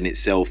bad in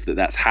itself that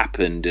that's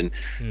happened. And,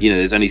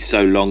 there's only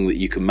so long that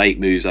you can make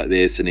moves like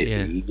this. And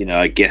it,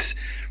 I guess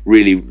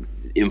really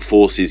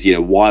enforces,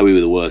 why we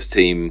were the worst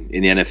team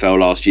in the NFL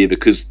last year,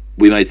 because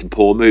we made some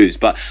poor moves.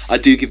 But I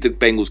do give the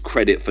Bengals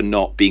credit for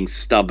not being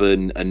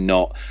stubborn and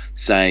not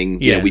saying,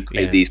 we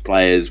played these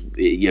players,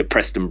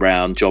 Preston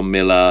Brown, John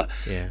Miller,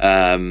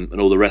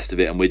 and all the rest of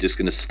it, and we're just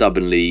going to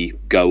stubbornly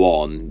go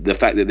on. The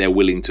fact that they're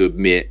willing to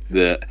admit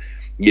that,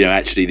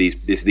 actually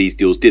these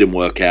deals didn't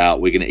work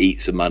out, we're going to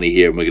eat some money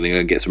here and we're going to go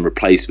and get some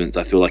replacements,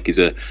 I feel like is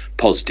a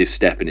positive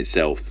step in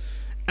itself.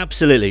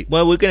 Absolutely.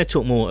 Well, we're going to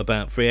talk more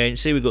about free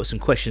agency. We've got some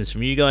questions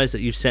from you guys that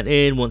you've sent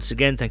in. Once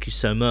again, thank you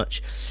so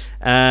much.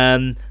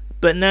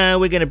 But now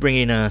we're going to bring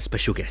in our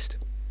special guest.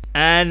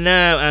 And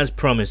now, as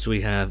promised,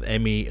 we have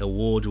Emmy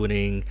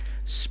award-winning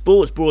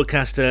sports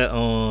broadcaster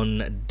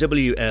on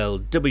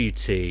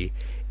WLWT.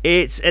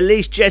 It's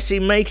Elise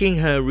Jessie making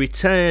her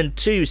return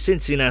to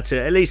Cincinnati.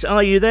 Elise,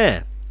 are you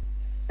there?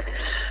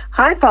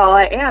 Hi, Paul.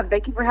 I am.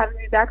 Thank you for having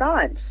me back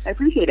on. I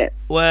appreciate it.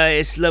 Well,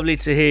 it's lovely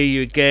to hear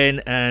you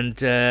again.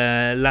 And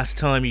last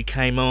time you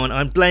came on,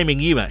 I'm blaming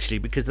you, actually,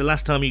 because the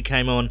last time you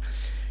came on,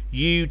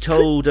 you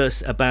told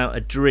us about a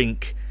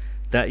drink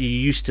that you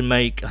used to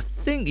make, I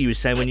think you were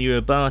saying when you were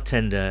a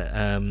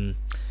bartender,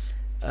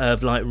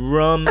 of like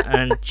rum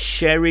and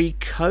cherry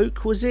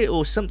Coke, was it?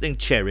 Or something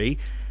cherry.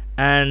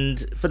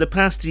 And for the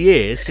past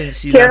year,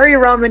 since you Cherry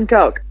rum and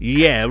Coke.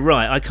 Yeah,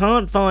 right. I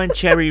can't find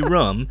cherry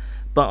rum,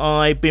 but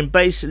I've been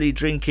basically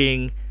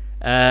drinking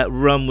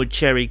rum with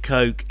cherry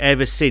Coke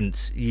ever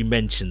since you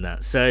mentioned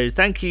that. So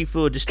thank you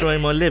for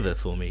destroying my liver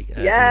for me.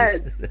 Yes.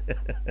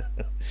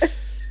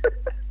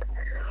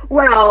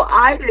 Well,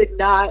 I did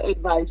not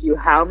advise you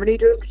how many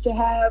drinks to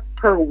have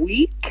per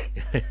week.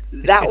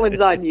 That one's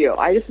on you.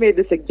 I just made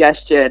the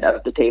suggestion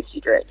of the tasty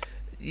drink.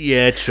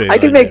 Yeah, true. I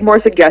can make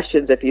more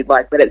suggestions if you'd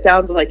like, but it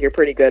sounds like you're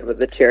pretty good with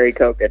the cherry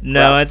Coke.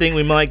 No, I think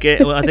we might get.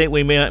 I think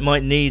we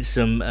might need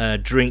some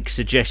drink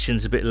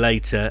suggestions a bit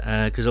later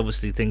because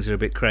obviously things are a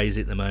bit crazy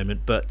at the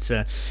moment. But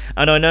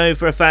and I know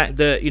for a fact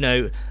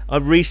that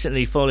I've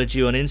recently followed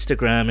you on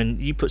Instagram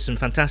and you put some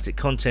fantastic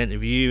content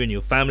of you and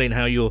your family and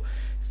how you're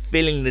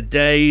filling the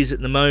days at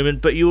the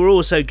moment. But you're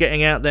also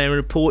getting out there and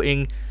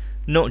reporting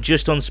not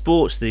just on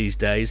sports these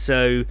days.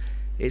 So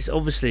it's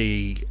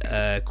obviously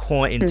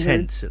quite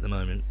intense at the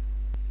moment.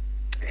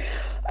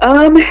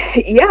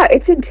 Yeah,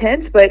 it's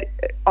intense, but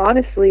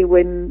honestly,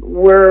 when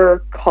we're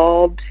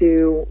called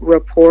to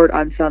report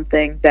on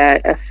something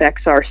that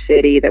affects our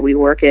city that we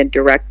work in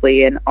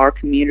directly and our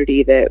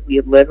community that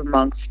we live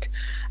amongst,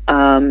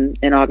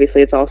 and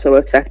obviously it's also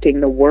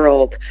affecting the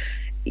world,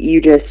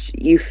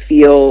 you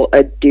feel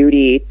a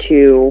duty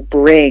to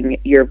bring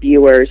your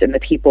viewers and the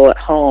people at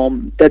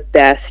home the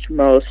best,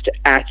 most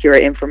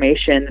accurate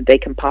information that they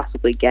can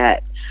possibly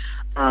get.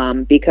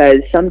 Because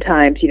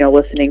sometimes,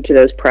 listening to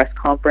those press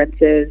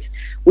conferences,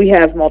 we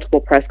have multiple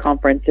press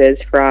conferences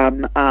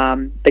from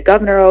the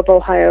governor of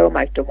Ohio,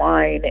 Mike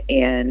DeWine,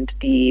 and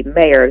the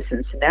mayor of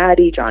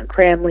Cincinnati, John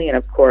Cranley, and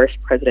of course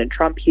President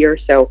Trump here.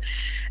 So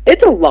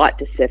it's a lot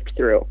to sift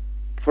through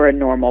for a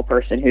normal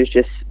person who's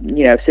just,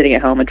 sitting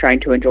at home and trying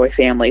to enjoy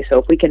family. So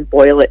if we can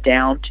boil it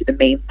down to the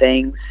main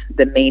things,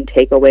 the main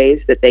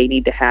takeaways that they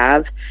need to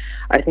have,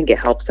 I think it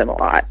helps them a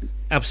lot.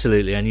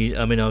 Absolutely,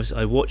 and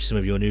I watched some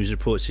of your news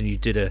reports, and you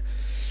did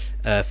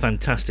a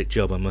fantastic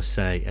job, I must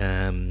say.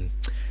 And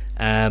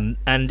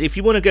if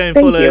you want to go and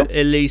follow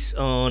Elise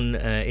on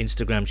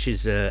Instagram,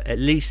 she's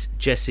Elise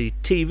Jessie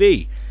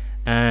TV,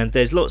 and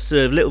there's lots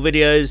of little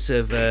videos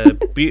of a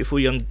beautiful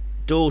young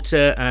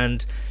daughter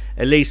and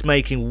Elise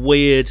making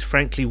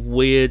frankly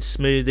weird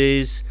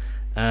smoothies.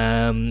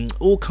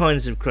 All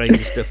kinds of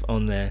crazy stuff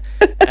on there.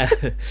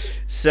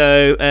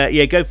 So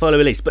go follow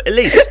Elise. But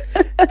Elise,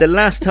 the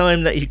last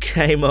time that you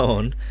came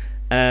on,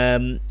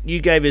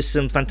 you gave us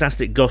some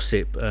fantastic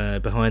gossip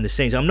behind the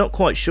scenes. I'm not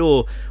quite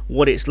sure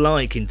what it's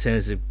like in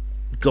terms of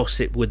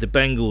gossip with the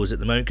Bengals at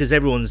the moment, because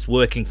everyone's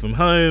working from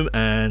home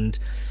and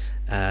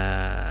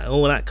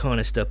all that kind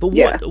of stuff. But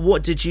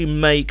what did you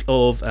make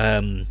of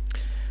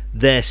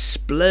their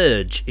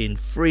splurge in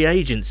free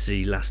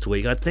agency last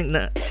week? I think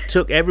that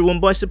took everyone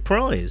by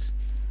surprise.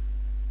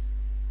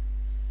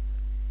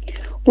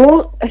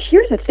 Well,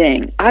 here's the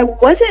thing. I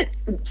wasn't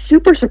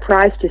super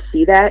surprised to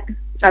see that.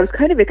 I was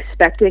kind of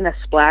expecting a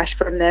splash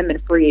from them in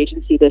free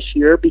agency this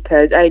year,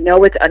 because I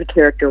know it's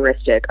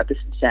uncharacteristic of the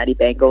Cincinnati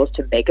Bengals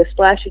to make a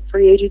splash in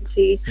free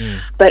agency.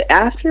 But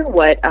after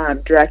what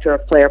Director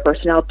of Player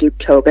Personnel Duke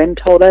Tobin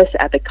told us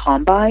at the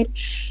Combine,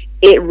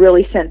 it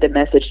really sent the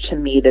message to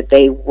me that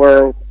they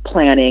were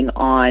planning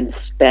on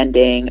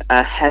spending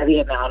a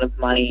heavy amount of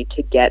money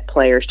to get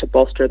players to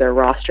bolster their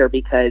roster,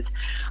 because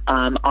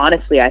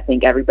honestly, I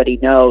think everybody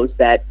knows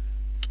that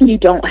you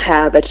don't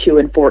have a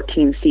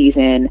 2-14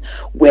 season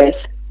with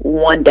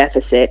one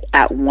deficit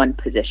at one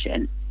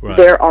position. Right.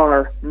 There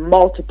are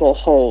multiple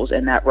holes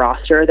in that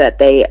roster that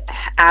they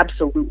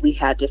absolutely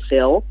had to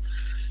fill.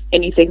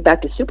 And you think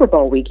back to Super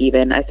Bowl week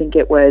even, I think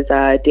it was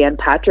Dan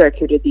Patrick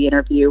who did the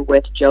interview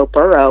with Joe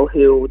Burrow,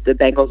 who the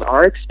Bengals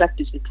are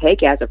expected to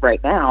take as of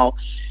right now.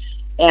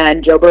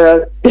 And Joe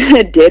Burrow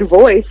did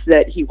voice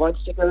that he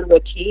wants to go to a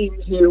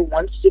team who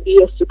wants to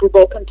be a Super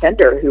Bowl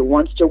contender, who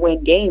wants to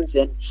win games.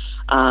 And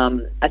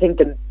I think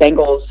the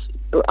Bengals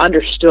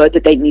understood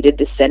that they needed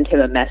to send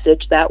him a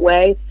message that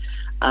way.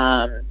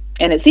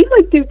 And it seemed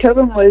like Duke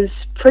Tobin was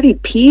pretty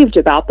peeved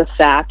about the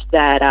fact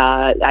that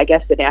I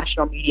guess the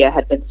national media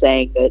had been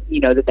saying that,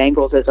 the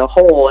Bengals as a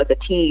whole, as a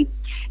team,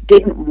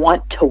 didn't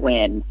want to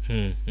win.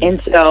 Mm-hmm.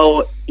 And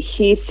so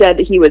he said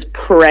that he was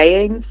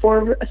praying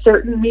for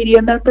certain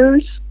media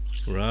members.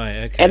 Right,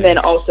 okay. And then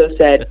also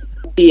said,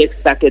 be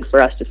expected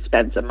for us to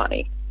spend some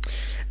money.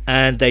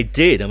 And they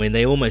did. I mean,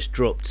 they almost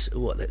dropped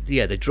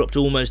they dropped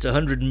almost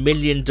 $100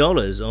 million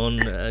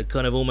on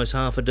kind of almost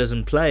half a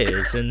dozen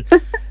players, and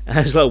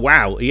I was like,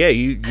 wow,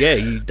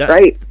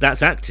 right.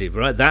 That's active,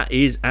 right? That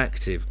is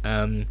active.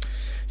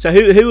 So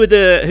who were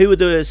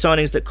the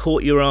signings that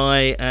caught your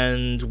eye,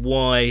 and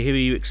why? Who are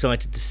you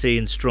excited to see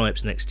in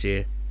stripes next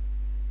year?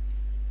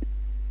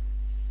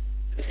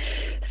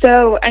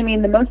 So, I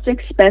mean, the most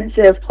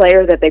expensive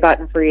player that they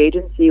got in free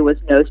agency was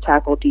nose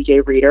tackle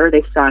DJ Reader.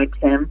 They signed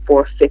him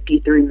for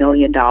 $53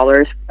 million,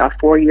 a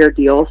 4-year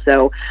deal.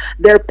 So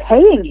they're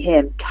paying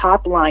him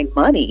top-line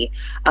money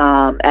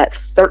at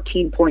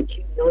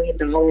 $13.2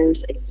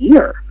 million a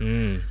year.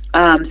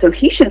 So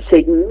he should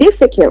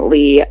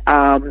significantly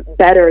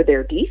better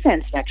their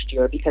defense next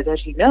year, because,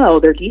 as you know,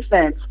 their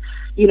defense,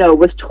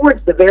 was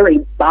towards the very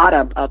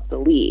bottom of the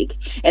league.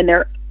 And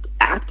they're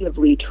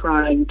actively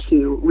trying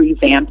to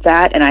revamp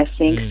that, and I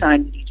think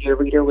signing DJ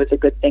Reader was a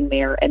good thing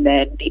there. And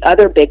then the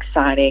other big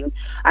signing,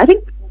 I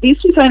think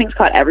these two signings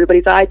caught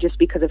everybody's eye just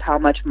because of how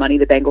much money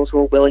the Bengals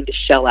were willing to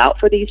shell out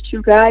for these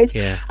two guys.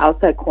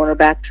 Outside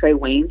cornerback Trey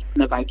Waynes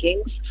from the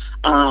Vikings.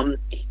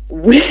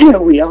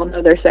 We all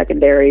know their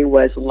secondary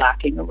was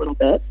lacking a little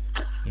bit,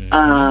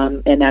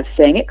 and that's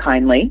saying it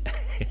kindly.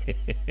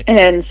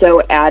 And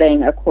so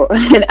adding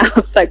an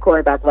outside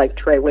cornerback like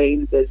Trey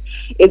Waynes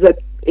is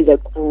a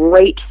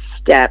great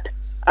step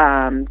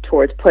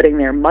towards putting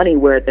their money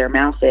where their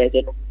mouth is,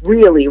 and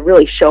really,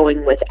 really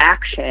showing with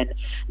action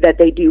that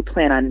they do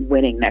plan on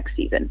winning next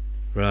season.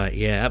 Right,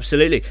 yeah,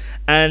 absolutely.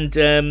 And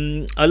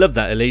I love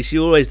that, Elise.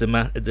 You're always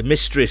the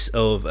mistress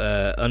of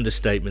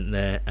understatement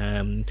there.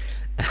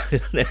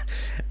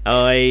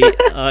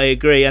 I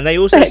agree. And they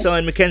also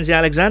signed Mackenzie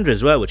Alexander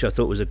as well, which I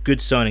thought was a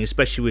good signing,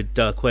 especially with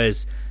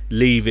Darquez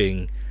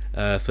leaving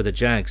for the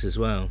Jags as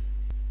well.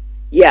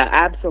 Yeah,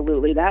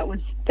 absolutely. That was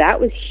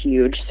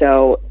huge.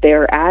 So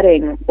they're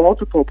adding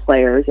multiple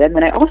players, and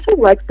then I also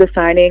liked the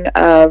signing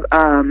of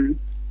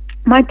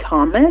Mike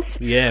Thomas.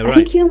 Yeah, right. I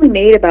think he only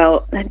made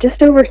about just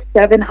over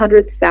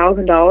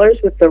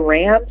 $700,000 with the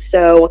Rams.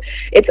 So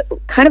it's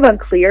kind of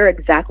unclear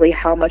exactly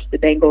how much the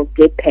Bengals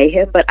did pay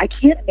him, but I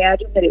can't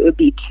imagine that it would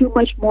be too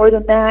much more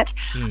than that.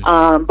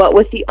 But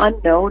with the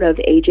unknown of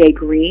AJ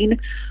Green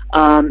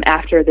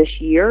after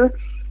this year,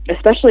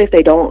 especially if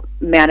they don't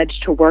manage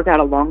to work out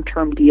a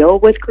long-term deal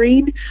with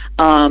Green,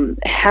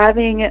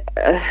 having,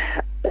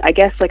 I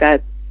guess, like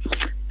a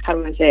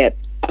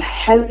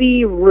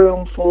heavy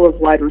room full of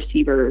wide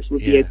receivers would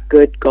be a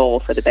good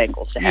goal for the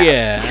Bengals to have.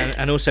 Yeah,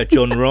 and also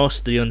John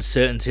Ross, the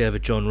uncertainty over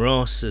John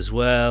Ross as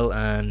well,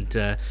 and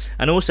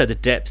also the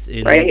depth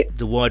in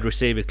the wide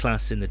receiver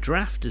class in the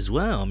draft as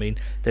well. I mean,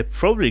 they're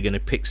probably going to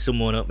pick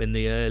someone up in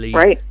the early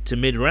to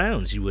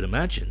mid-rounds, you would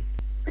imagine.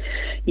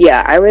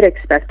 Yeah, I would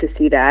expect to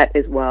see that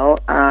as well.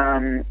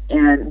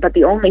 But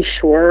the only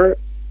sure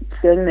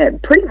thing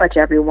that pretty much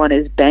everyone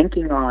is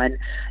banking on,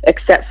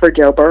 except for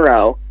Joe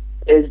Burrow,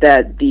 is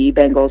that the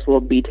Bengals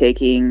will be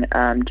taking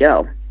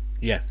Joe.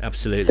 Yeah,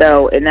 absolutely.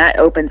 So, and that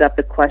opens up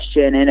the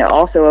question, and it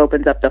also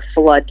opens up the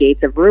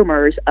floodgates of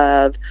rumors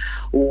of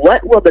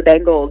what will the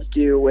Bengals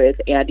do with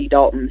Andy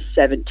Dalton's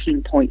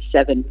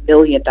 $17.7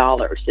 million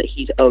that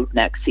he's owed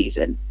next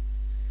season.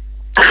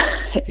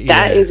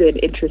 That is an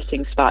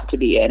interesting spot to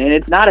be in, and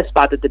it's not a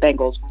spot that the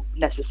Bengals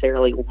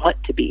necessarily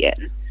want to be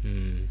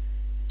in.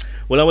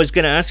 Well, I was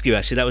going to ask you,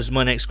 actually, that was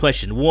my next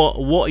question.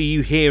 What are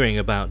you hearing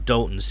about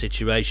Dalton's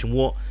situation?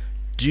 What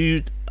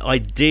do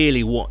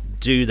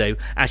they...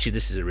 Actually,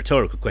 this is a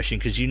rhetorical question,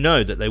 because you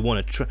know that they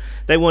want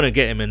to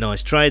get him a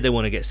nice trade, they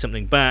want to get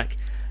something back.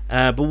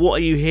 But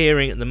what are you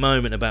hearing at the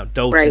moment about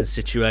Dalton's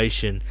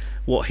situation?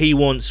 What he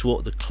wants,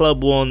 what the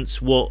club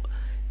wants, what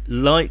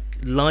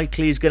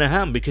likely is going to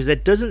happen? Because there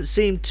doesn't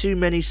seem too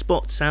many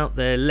spots out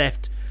there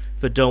left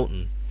for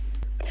Dalton.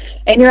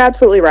 And you're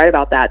absolutely right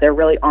about that. There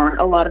really aren't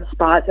a lot of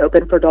spots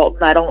open for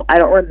Dalton. I don't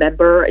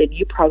remember, and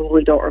you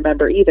probably don't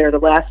remember either, the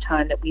last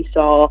time that we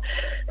saw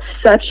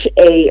such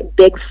a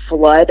big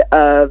flood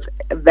of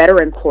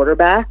veteran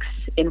quarterbacks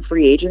in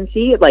free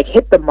agency, like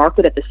hit the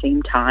market at the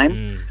same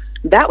time.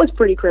 That was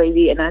pretty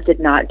crazy, and that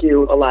did not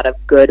do a lot of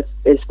good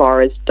as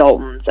far as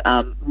Dalton's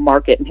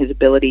market and his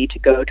ability to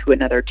go to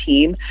another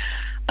team.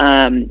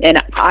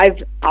 And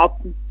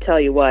I'll tell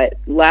you what,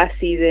 last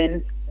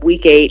season,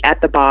 week 8 at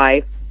the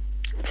bye,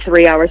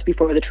 3 hours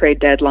before the trade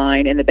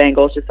deadline, and the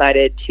Bengals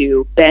decided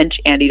to bench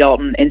Andy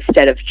Dalton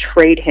instead of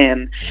trade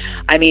him.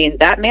 I mean,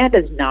 that man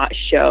does not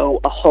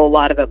show a whole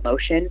lot of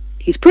emotion.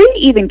 He's pretty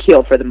even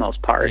keel for the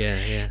most part.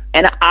 Yeah.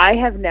 And I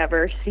have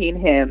never seen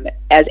him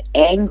as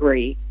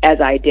angry as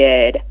I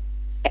did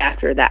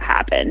after that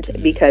happened,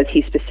 because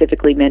he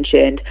specifically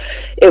mentioned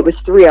it was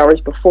 3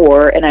 hours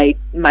before, and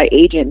my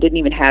agent didn't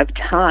even have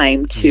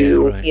time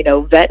to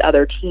vet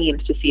other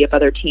teams to see if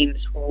other teams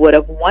would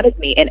have wanted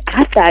me. And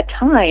at that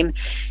time,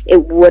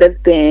 it would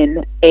have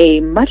been a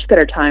much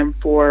better time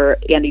for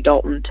Andy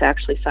Dalton to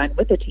actually sign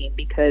with a team,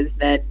 because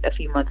then a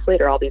few months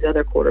later, all these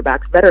other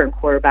quarterbacks, veteran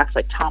quarterbacks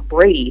like Tom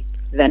Brady,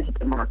 then hit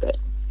the market.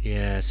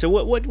 Yeah. So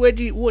what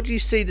do you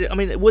see? I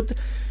mean,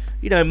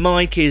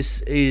 Mike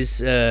is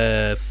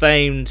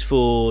famed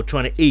for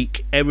trying to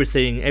eke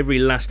every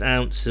last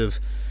ounce of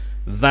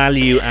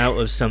value out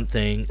of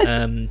something.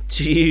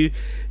 Do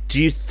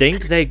you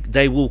think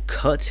they will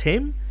cut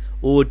him,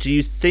 or do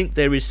you think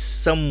there is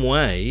some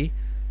way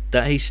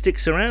that he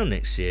sticks around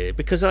next year?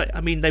 Because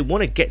I mean, they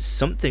want to get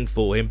something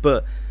for him,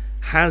 but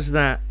has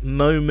that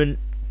moment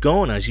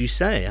gone, as you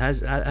say?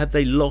 Have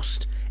they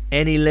lost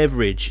any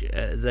leverage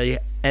they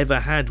ever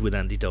had with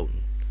Andy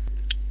Dalton?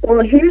 Well,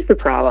 here's the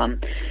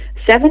problem.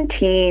 Over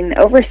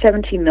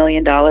 $17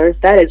 million,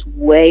 that is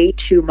way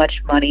too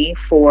much money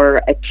for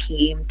a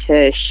team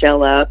to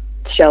shell out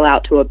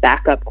to a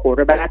backup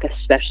quarterback,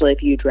 especially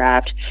if you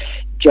draft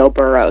Joe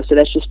Burrow. So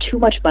that's just too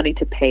much money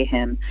to pay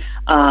him.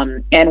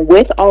 And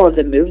with all of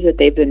the moves that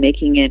they've been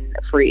making in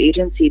free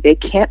agency, they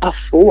can't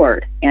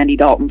afford Andy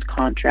Dalton's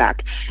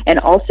contract. And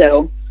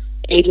also,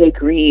 AJ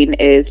Green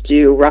is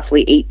due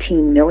roughly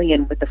 $18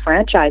 million with the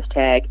franchise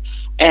tag,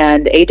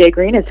 and AJ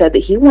Green has said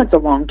that he wants a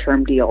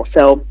long-term deal.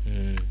 So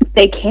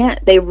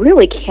they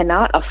really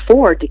cannot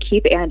afford to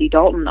keep Andy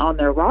Dalton on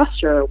their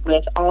roster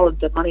with all of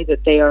the money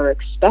that they are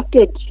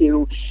expected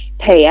to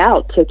pay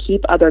out to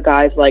keep other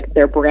guys like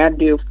their brand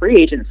new free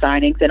agent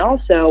signings, and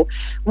also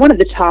one of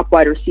the top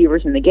wide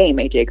receivers in the game,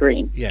 AJ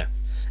Green. Yeah,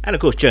 and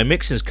of course Joe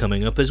Mixon's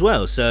coming up as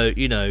well. So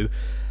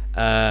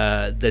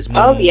there's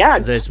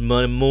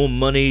more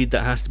money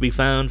that has to be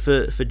found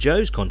for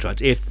Joe's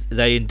contract if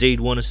they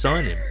indeed want to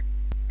sign him.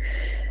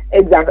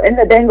 Exactly, and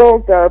the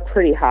Bengals are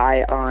pretty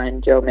high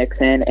on Joe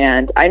Mixon,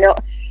 and I know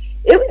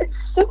it was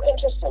so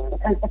interesting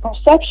because the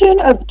perception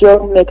of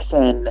Joe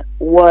Mixon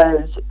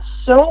was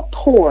so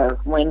poor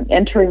when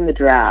entering the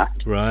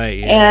draft. Right.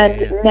 Yeah,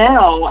 And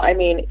now, I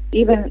mean,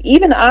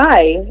 even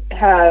I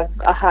have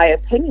a high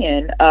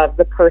opinion of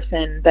the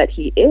person that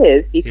he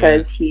is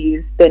because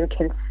he's been.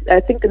 I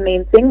think the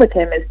main thing with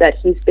him is that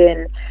he's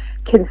been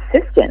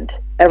consistent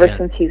ever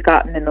since he's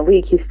gotten in the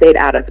league. He's stayed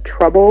out of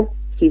trouble.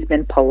 He's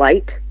been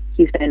polite.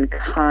 He's been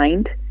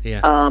kind.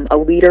 A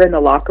leader in the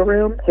locker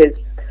room. His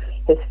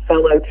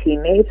fellow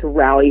teammates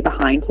rally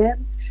behind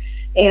him,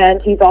 and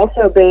he's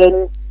also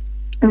been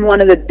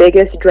one of the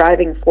biggest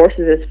driving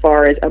forces as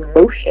far as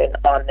emotion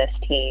on this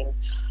team,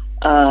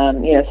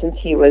 since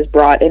he was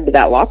brought into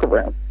that locker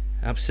room.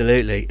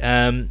 Absolutely.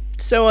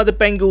 So are the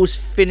Bengals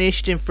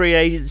finished in free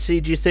agency,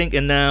 do you think?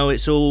 And now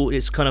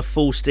it's kind of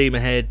full steam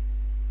ahead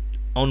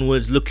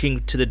onwards,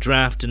 looking to the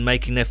draft and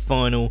making their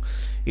final,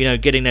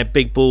 getting their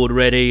big board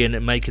ready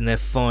and making their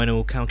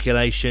final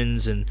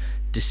calculations and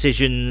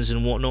decisions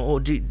and whatnot? Or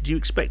do you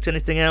expect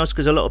anything else?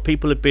 Because a lot of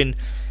people have been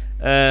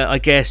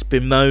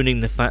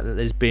bemoaning the fact that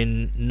there's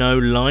been no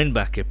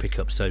linebacker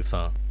pickup so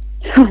far.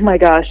 Oh my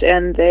gosh,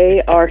 and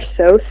they are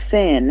so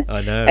thin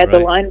at the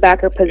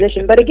linebacker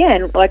position. But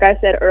again, like I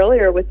said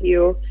earlier with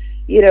you,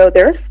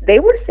 they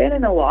were thin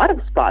in a lot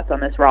of spots on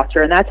this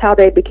roster, and that's how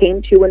they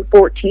became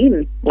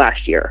 2-14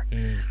 last year.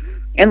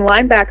 And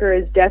linebacker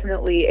is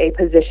definitely a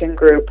position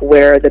group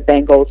where the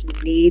Bengals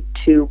need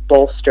to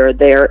bolster.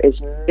 There is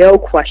no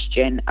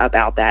question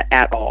about that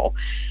at all.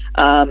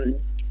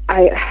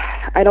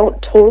 I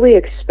don't totally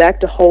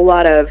expect a whole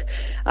lot of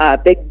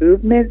big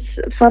movements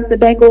from the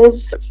Bengals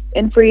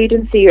in free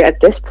agency at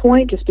this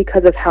point, just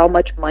because of how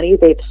much money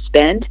they've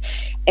spent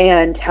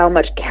and how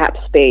much cap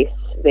space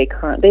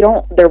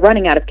they're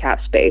running out of cap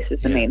space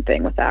is the main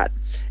thing with that.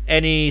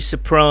 Any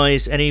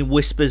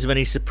whispers of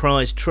any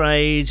surprise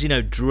trades?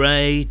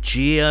 Dre,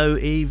 Gio,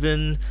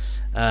 even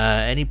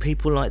any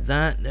people like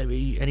that?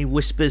 Any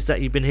whispers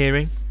that you've been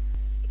hearing?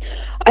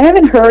 I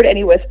haven't heard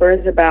any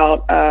whispers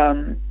about.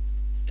 I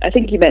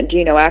think you meant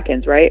Geno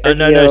Atkins, right? Oh,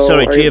 no,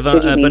 sorry, Gio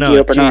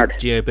Bernard.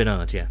 Gio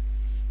Bernard, yeah.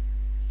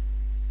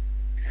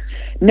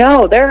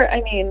 No, they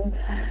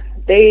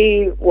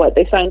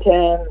re-signed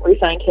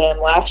him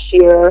last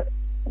year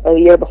or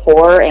the year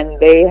before, and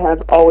they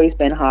have always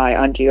been high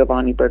on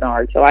Giovanni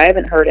Bernard. So I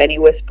haven't heard any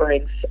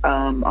whisperings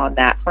on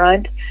that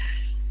front.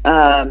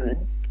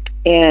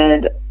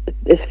 And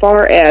as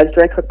far as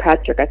Dre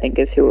Kirkpatrick, I think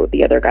is who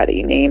the other guy that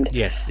you named.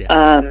 Yes.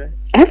 Yeah.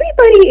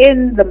 Everybody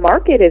in the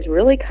market is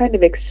really kind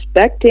of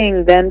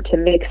expecting them to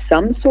make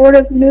some sort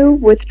of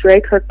move with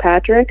Dre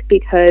Kirkpatrick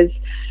because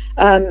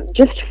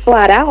just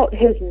flat out,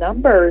 his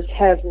numbers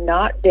have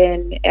not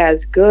been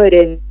as good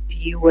as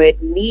you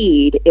would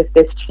need if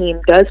this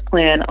team does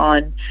plan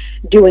on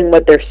doing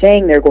what they're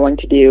saying they're going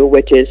to do,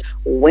 which is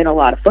win a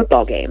lot of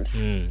football games.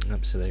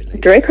 Absolutely.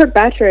 Dre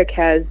Kirkpatrick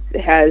has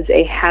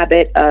a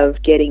habit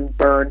of getting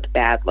burned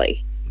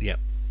badly. Yep.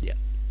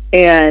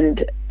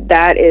 And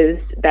that is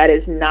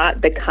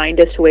not the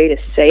kindest way to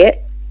say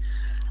it,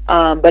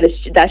 but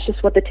that's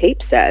just what the tape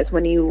says.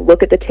 When you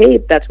look at the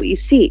tape, that's what you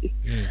see.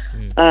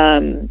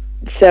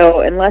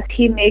 So unless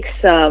he makes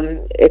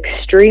some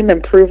extreme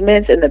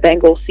improvements and the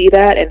Bengals see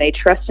that and they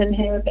trust in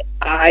him,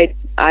 I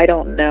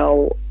don't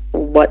know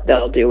what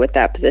they'll do with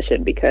that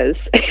position because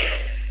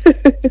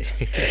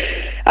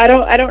I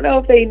don't know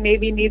if they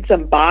maybe need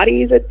some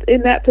bodies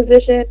in that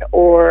position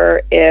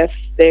or if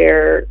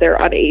they're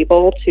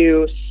unable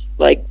to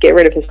get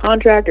rid of his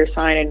contract or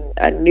sign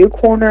a new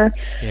corner.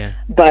 Yeah.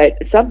 But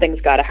something's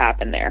got to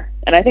happen there,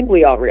 and I think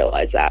we all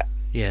realize that.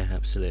 Yeah,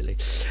 absolutely.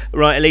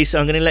 Right, Elise,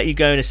 I'm going to let you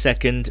go in a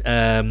second,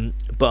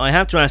 but I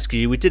have to ask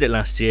you, we did it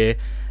last year,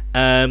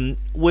 I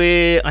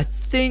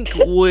think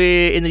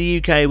we're in the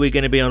UK, we're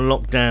going to be on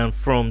lockdown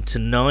from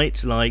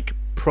tonight, like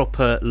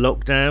proper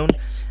lockdown.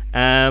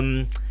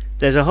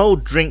 There's a whole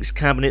drinks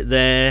cabinet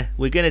there.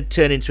 We're going to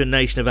turn into a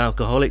nation of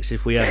alcoholics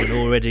if we haven't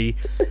already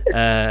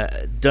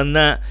done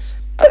that.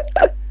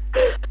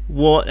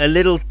 What a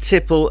little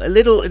tipple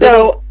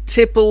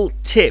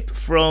tip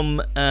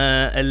from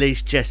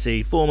Elise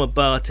Jesse, former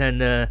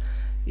bartender.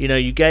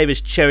 You gave us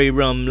cherry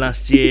rum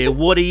last year.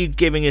 What are you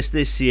giving us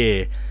this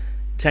year?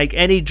 Take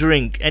any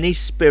drink, any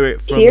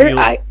spirit from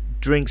your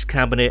drinks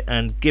cabinet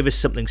and give us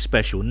something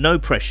special. No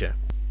pressure.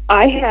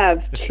 I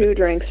have two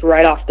drinks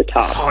right off the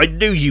top. Oh, I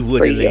knew you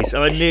would, Elise.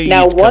 I knew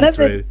now, you'd come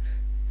through.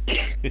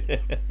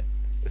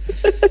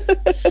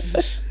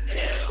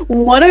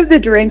 One of the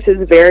drinks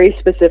is very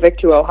specific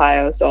to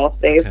Ohio, so I'll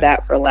save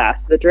that for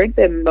last. The drink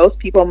that most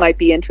people might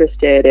be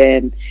interested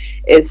in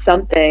is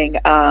something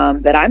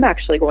that I'm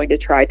actually going to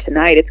try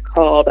tonight. It's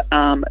called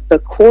the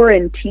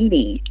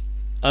Quarantini.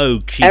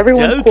 Okie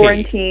Everyone's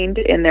quarantined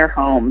in their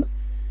home.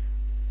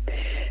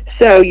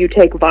 So you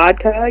take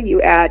vodka,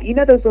 you add,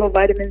 those little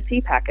vitamin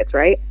C packets,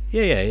 right?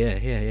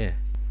 Yeah.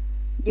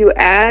 You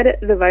add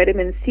the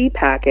vitamin C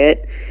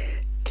packet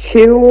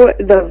to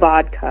the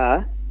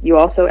vodka. You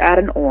also add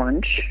an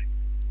orange,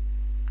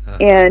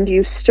 and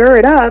you stir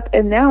it up,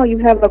 and now you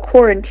have a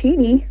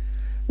Quarantini.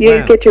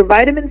 You get your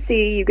vitamin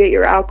C, you get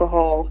your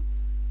alcohol,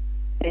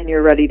 and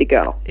you're ready to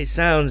go. It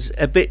sounds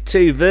a bit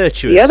too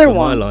virtuous The other for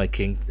one, my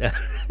liking.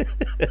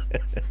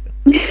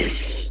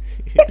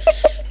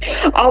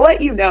 I'll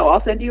let you know.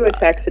 I'll send you a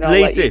text and I'll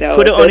Please let do. you know.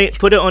 Put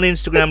it on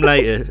Instagram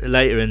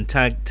later, and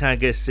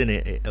tag us in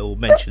it or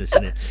mention us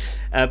in it.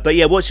 But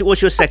yeah, what's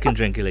your second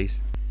drink,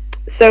 Elise?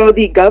 So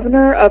the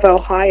governor of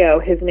Ohio,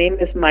 his name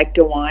is Mike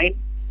DeWine.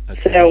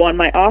 Okay. So on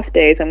my off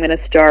days, I'm going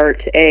to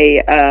start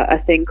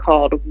a thing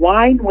called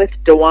Wine with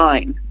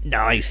DeWine.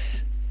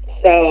 Nice.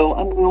 So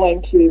I'm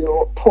going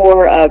to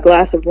pour a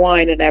glass of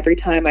wine, and every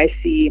time I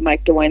see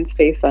Mike DeWine's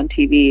face on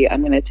TV,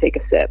 I'm going to take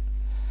a sip.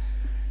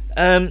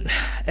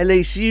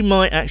 Elise, you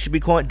might actually be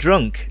quite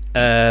drunk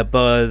by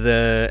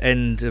the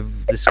end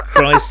of this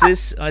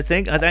crisis. I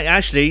think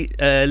actually,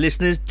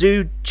 listeners,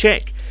 do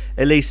check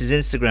Elise's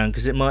Instagram,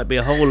 because it might be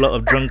a whole lot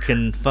of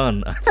drunken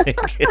fun, I think.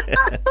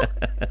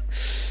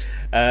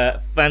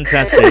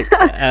 Fantastic.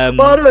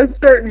 Well, to a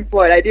certain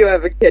point, I do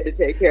have a kid to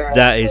take care of.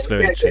 That is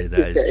very true.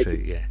 That is true,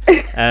 yeah.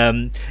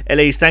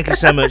 Elise, thank you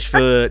so much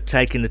for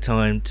taking the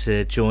time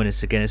to join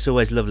us again. It's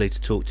always lovely to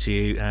talk to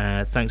you.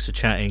 Thanks for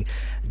chatting.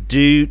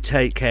 Do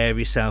take care of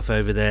yourself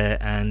over there,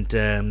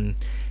 and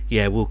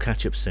yeah, we'll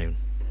catch up soon.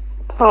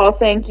 Oh,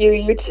 thank you.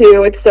 You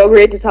too. It's so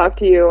great to talk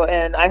to you,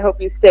 and I hope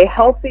you stay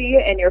healthy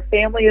and your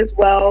family as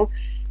well,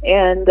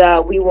 and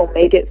we will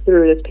make it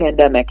through this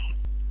pandemic.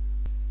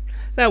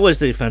 That was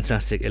the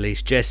fantastic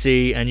Elise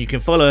Jessie, and you can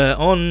follow her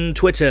on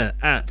Twitter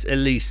at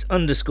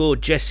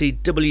Elise_Jessie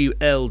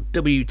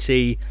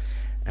WLWT.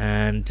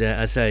 And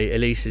I say,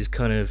 Elise is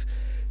kind of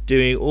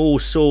doing all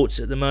sorts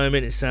at the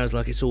moment. It sounds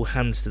like it's all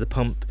hands to the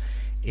pump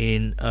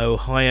in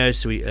Ohio,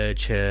 so we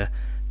urge her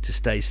to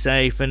stay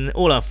safe, and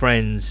all our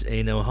friends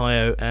in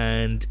Ohio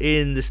and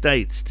in the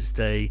States to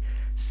stay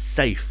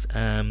safe.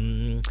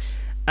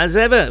 As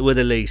ever with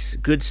Elise,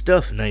 good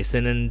stuff,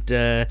 Nathan.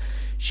 And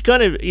she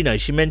kind of,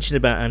 she mentioned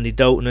about Andy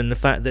Dalton and the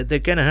fact that they're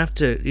going to have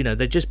to,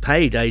 they just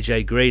paid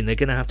AJ Green. They're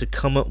going to have to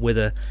come up with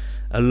a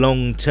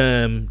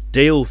long-term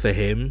deal for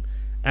him,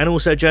 and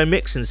also Joe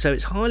Mixon. So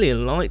it's highly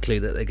unlikely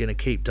that they're going to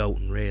keep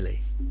Dalton,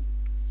 really.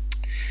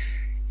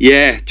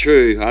 Yeah,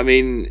 true. I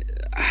mean,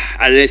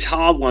 and it's a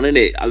hard one, isn't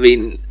it? I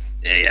mean,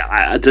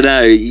 I don't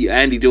know.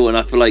 Andy Dalton,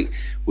 I feel like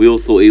we all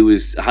thought he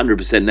was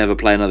 100% never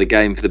play another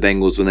game for the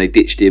Bengals when they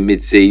ditched him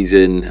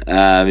mid-season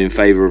in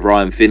favour of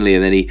Ryan Finley,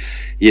 and then he,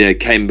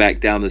 came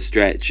back down the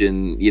stretch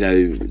and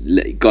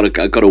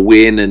got a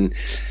win, and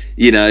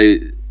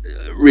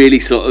really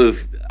sort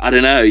of, I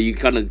don't know. You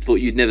kind of thought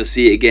you'd never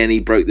see it again. He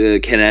broke the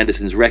Ken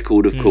Anderson's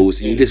record, of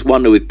course. You just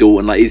wonder with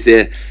Dalton, like, is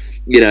there,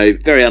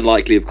 very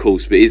unlikely, of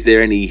course, but is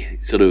there any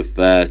sort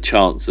of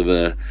chance of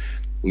an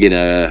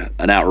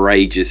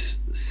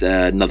outrageous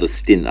another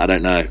stint? I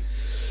don't know.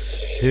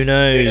 Who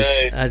knows?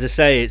 As I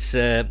say, it's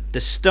the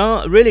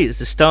start. Really, it's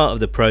the start of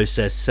the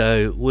process.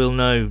 So we'll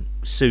know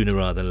sooner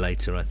rather than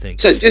later, I think.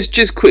 So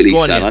just quickly,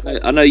 on, Sam. yeah.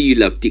 I know you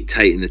love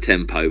dictating the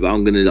tempo, but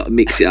I'm going to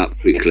mix it up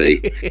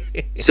quickly.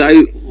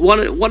 So one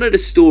of the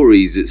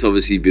stories that's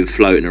obviously been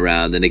floating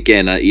around, and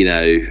again,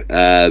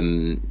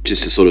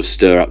 just to sort of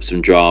stir up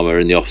some drama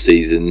in the off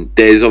season.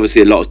 There's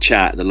obviously a lot of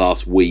chat in the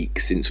last week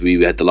since we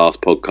had the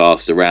last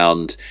podcast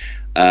around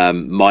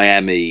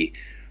Miami.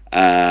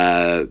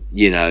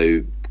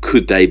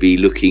 Could they be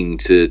looking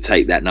to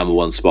take that number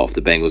one spot off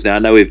the Bengals? Now, I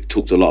know we've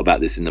talked a lot about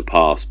this in the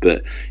past,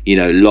 but,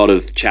 a lot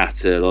of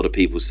chatter, a lot of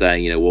people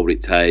saying, what would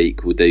it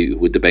take? Would the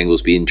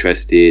Bengals be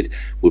interested?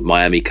 Would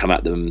Miami come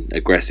at them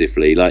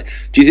aggressively? Like,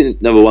 do you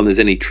think, number one, there's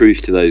any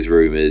truth to those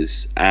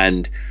rumours?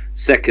 And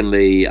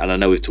secondly, and I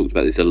know we've talked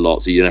about this a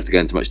lot, so you don't have to go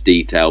into much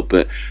detail,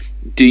 but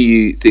do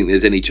you think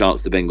there's any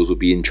chance the Bengals would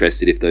be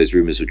interested if those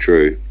rumours were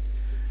true?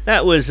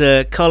 That was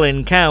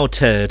Colin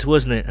Cowturd,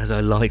 wasn't it, as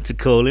I like to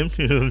call him?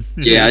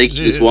 Yeah, I think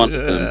he was one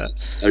of them.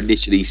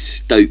 Initially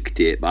stoked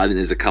it, but I think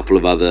there's a couple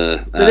of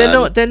other.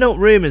 But they're not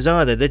rumours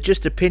either. They're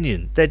just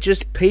opinion. They're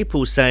just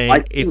people saying.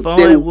 I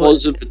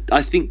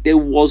think there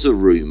was a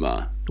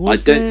rumour. I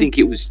don't think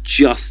it was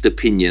just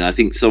opinion. I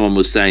think someone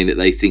was saying that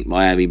they think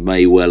Miami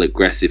may well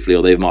aggressively,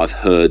 or they might have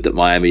heard that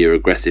Miami are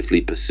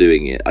aggressively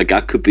pursuing it. I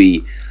could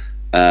be.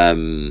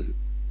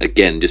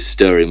 Again, just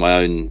stirring my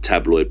own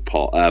tabloid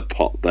pot,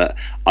 but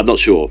I'm not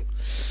sure.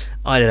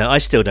 I don't know. I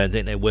still don't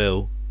think they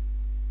will.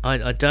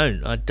 I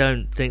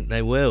don't think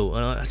they will.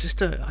 I just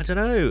don't. I don't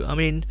know. I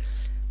mean,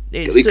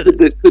 could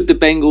the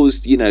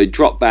Bengals,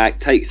 drop back,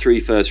 take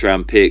 3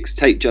 first-round picks,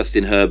 take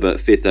Justin Herbert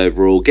 5th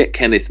overall, get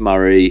Kenneth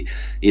Murray,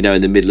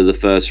 in the middle of the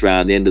first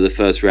round, the end of the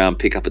first round,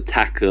 pick up a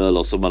tackle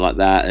or someone like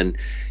that, and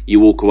you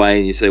walk away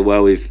and you say,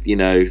 well, it's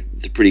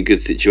a pretty good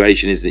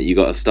situation, isn't it? You've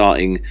got a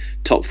starting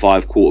top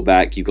 5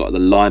 quarterback, you've got the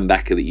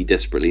linebacker that you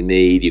desperately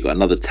need, you've got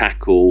another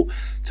tackle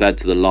to add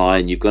to the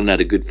line, you've gone and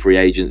had a good free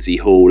agency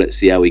haul, let's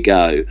see how we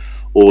go.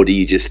 Or do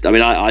you just, I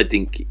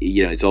think,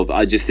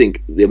 I just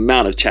think the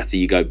amount of chatter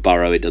you go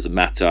Burrow, it doesn't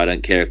matter. I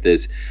don't care if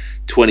there's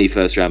 20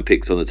 first round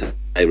picks on the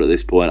table at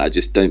this point. I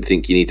just don't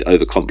think you need to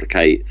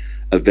overcomplicate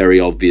a very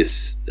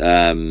obvious,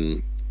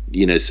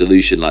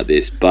 solution like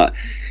this. But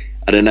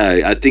I don't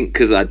know. I think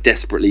because I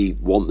desperately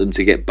want them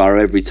to get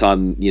Burrow every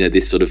time,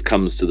 this sort of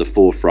comes to the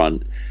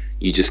forefront,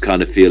 you just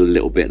kind of feel a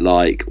little bit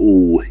like,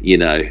 oh, you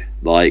know,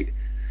 like,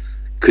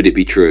 could it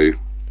be true?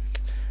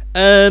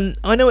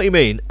 I know what you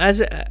mean.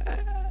 As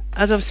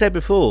I've said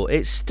before,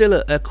 it's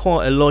still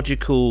quite a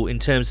logical, in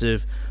terms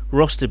of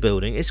roster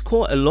building, it's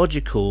quite a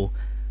logical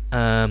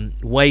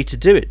way to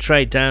do it.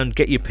 Trade down,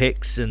 get your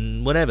picks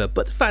and whatever.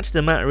 But the fact of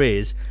the matter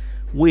is,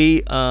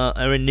 we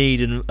are in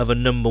need of a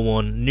number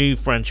one new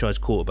franchise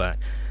quarterback.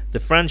 The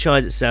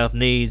franchise itself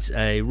needs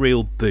a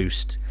real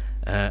boost.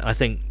 I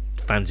think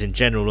fans in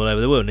general all over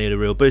the world need a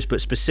real boost,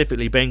 but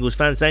specifically Bengals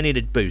fans, they need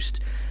a boost.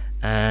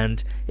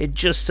 And it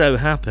just so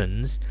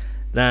happens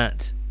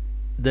that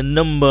the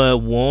number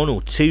 1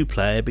 or 2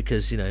 player,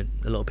 because, you know,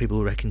 a lot of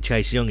people reckon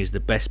Chase Young is the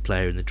best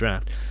player in the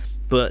draft,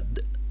 but,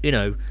 you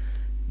know,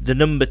 the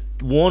number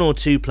 1 or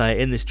 2 player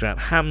in this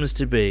draft happens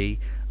to be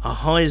a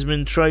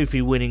Heisman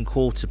Trophy winning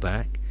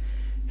quarterback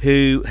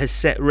who has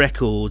set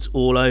records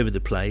all over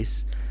the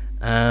place.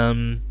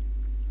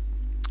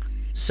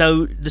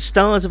 So the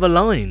stars have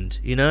aligned,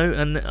 you know,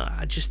 and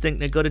I just think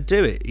they've got to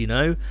do it, you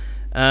know.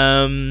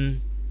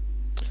 And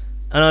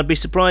I'd be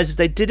surprised if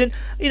they didn't.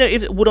 You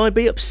know, would I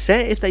be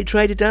upset if they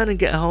traded down and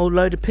get a whole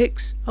load of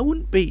picks? I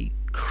wouldn't be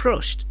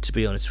crushed, to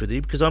be honest with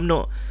you, because I'm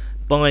not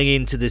buying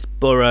into this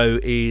Burrow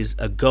is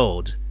a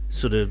god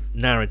sort of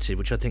narrative,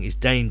 which I think is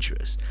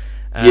dangerous.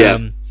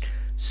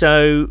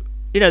 So,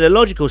 you know, the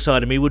logical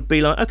side of me would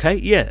be like, okay,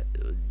 yeah,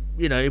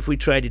 you know, if we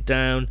traded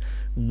down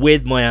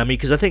with Miami,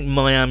 because I think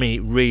Miami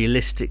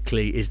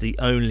realistically is the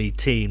only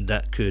team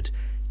that could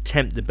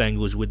tempt the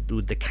Bengals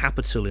with the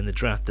capital in the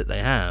draft that they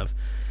have.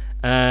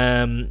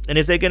 And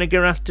if they're going to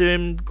go after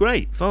him,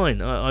 great,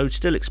 fine. I would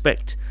still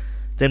expect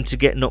them to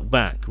get knocked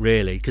back,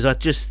 really, because I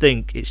just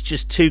think it's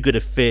just too good a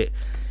fit.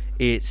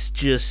 It's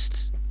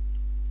just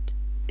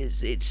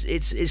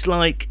it's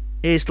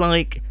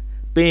like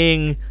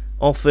being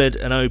offered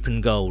an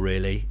open goal,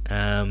 really.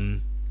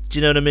 Do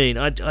you know what I mean?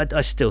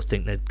 I still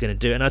think they're going to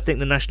do it, and I think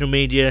the national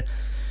media,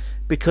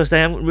 because they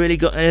haven't really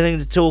got anything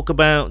to talk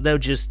about, they'll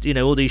just, you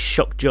know, all these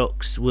shock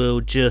jocks will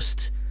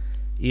just,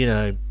 you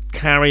know,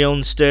 carry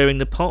on stirring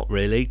the pot,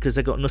 really, because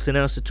they've got nothing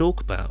else to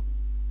talk about.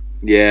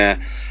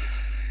 Yeah,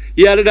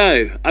 I don't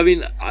know. I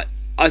mean,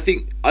 I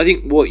think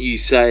what you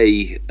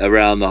say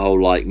around the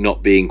whole, like,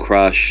 not being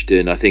crushed,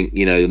 and I think,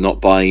 you know,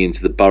 not buying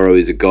into the Burrow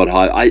is a god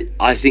hype,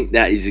 I think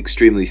that is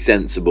extremely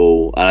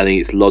sensible, and I think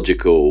it's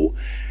logical.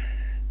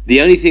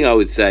 The only thing I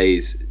would say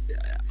is,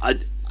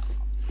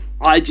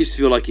 I just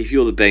feel like if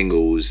you're the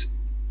Bengals,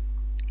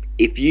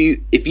 if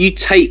you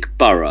take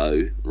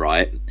Burrow,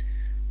 right,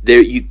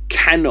 you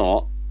can't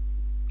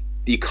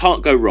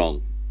go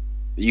wrong.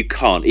 You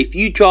can't. If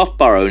you draft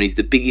Burrow and he's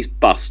the biggest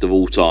bust of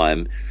all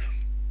time,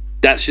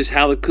 that's just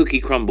how the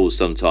cookie crumbles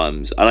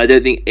sometimes. And I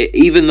don't think,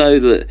 even though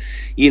that,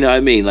 you know what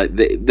I mean, like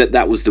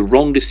that was the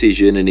wrong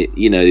decision, and it,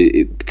 you know,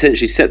 it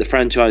potentially set the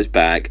franchise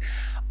back,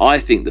 I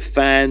think the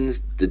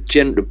fans, the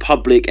general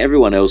public,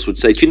 everyone else would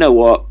say, do you know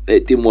what,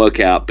 it didn't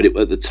work out, but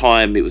at the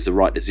time it was the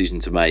right decision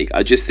to make.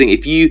 I just think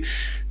if you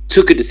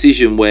took a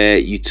decision where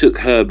you took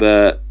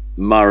Herbert,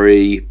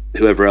 Murray,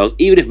 whoever else,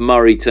 even if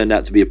Murray turned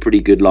out to be a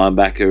pretty good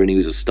linebacker and he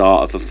was a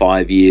starter for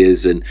 5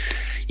 years, and,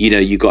 you know,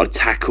 you got a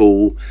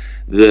tackle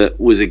that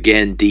was,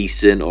 again,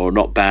 decent or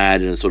not bad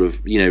and a sort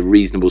of, you know,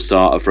 reasonable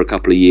starter for a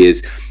couple of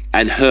years,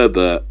 and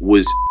Herbert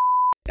was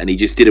and he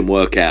just didn't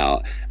work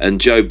out, and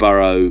Joe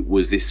Burrow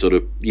was this sort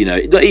of, you know,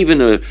 not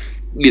even a,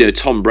 you know,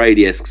 Tom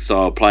Brady-esque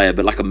style player,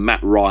 but like a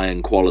Matt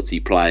Ryan quality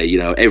player, you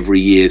know, every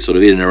year sort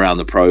of in and around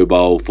the Pro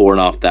Bowl,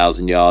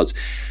 4,500 yards.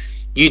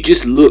 You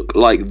just look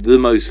like the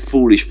most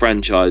foolish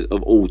franchise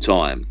of all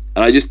time.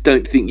 And I just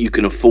don't think you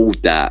can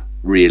afford that,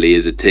 really,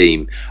 as a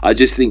team. I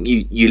just think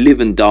you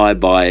live and die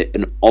by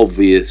an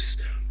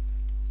obvious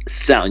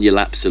sat on your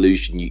lap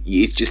solution.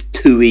 It's just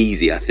too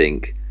easy, I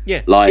think.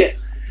 Yeah. Like, yeah.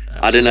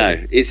 I don't know.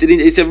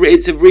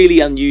 It's a really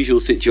unusual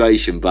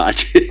situation,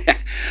 but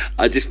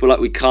I just feel like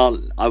we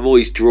can't. I'm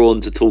always drawn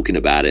to talking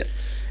about it.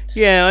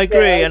 Yeah, I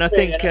agree, and I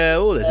think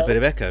there's a bit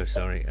of echo.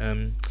 Sorry.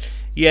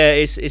 Yeah,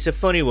 it's a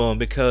funny one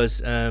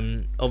because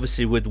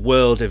obviously with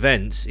world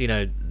events, you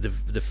know,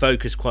 the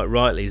focus quite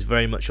rightly is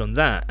very much on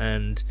that,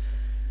 and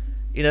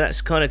you know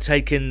that's kind of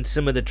taken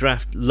some of the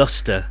draft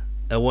luster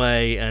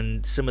away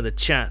and some of the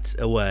chat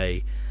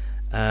away.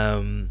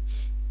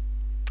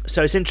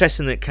 So it's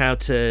interesting that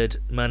Cowturd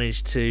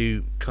managed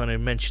to kind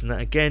of mention that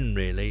again,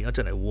 really. I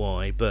don't know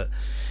why, but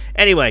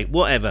anyway,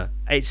 whatever.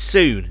 It's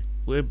soon.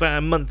 We're about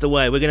a month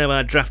away. We're going to have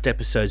our draft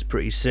episodes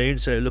pretty soon,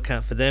 so look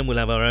out for them. We'll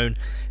have our own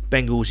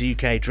Bengals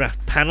UK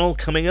draft panel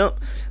coming up.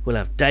 We'll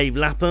have Dave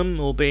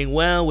Lapham, all being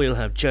well. We'll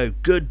have Joe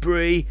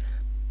Goodbury.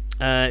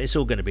 It's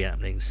all going to be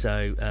happening,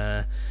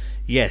 so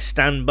yes,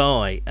 stand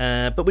by.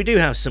 But we do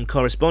have some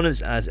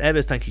correspondence, as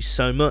ever. Thank you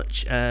so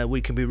much.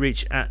 We can be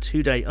reached at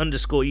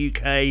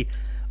Houday_UK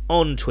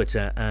on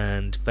Twitter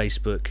and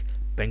Facebook,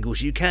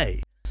 Bengals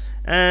UK.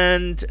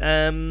 And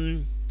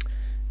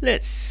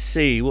let's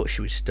see, what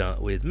should we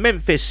start with?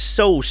 Memphis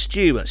Soul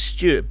Stew at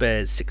Stuart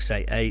Bears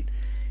 688.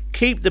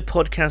 Keep the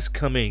podcast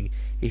coming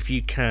if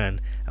you can.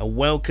 A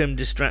welcome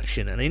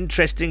distraction, an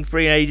interesting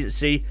free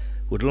agency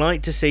Would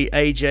like to see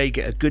AJ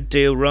get a good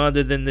deal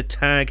rather than the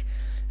tag,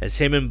 as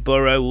him and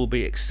Burrow will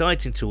be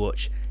exciting to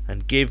watch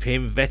and give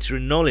him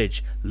veteran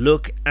knowledge.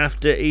 Look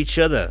after each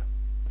other.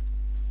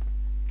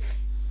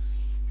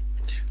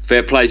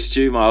 Fair play,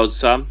 Stu, my old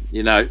son.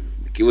 You know,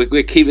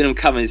 we're keeping them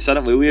coming, son,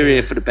 aren't we? We're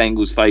here for the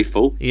Bengals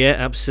faithful. Yeah,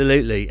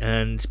 absolutely.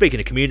 And speaking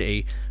of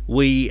community,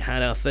 we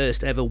had our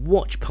first ever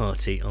watch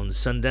party on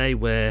Sunday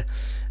where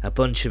a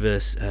bunch of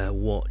us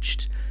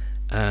watched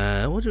the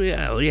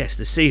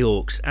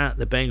Seahawks at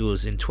the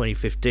Bengals in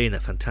 2015,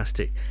 that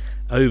fantastic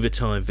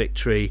overtime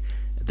victory.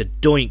 The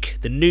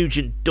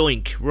Nugent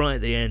doink right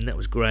at the end, that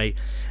was great.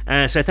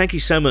 So thank you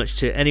so much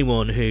to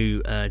anyone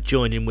who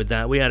joined in with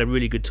that. We had a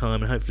really good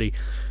time, and hopefully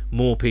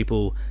more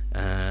people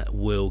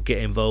will get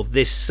involved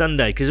this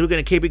Sunday, because we're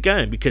going to keep it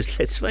going, because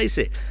let's face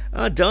it,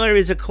 our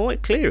diaries are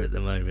quite clear at the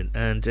moment,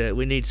 and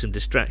we need some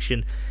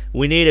distraction.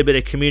 We need a bit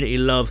of community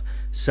love,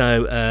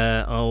 so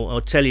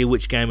I'll tell you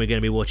which game we're going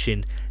to be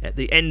watching at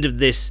the end of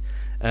this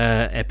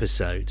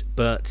episode.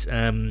 But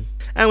and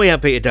we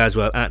have Peter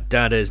Daswell at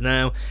Dadders.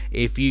 Now,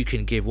 if you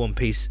can give one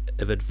piece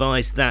of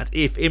advice that,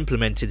 if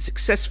implemented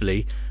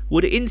successfully,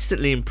 would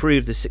instantly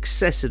improve the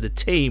success of the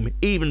team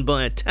even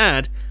by a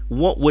tad,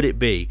 what would it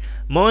be?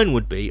 Mine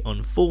would be,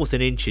 on 4th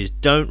and inches,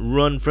 don't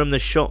run from the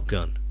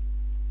shotgun.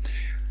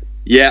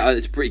 Yeah,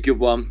 it's a pretty good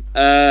one.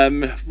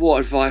 What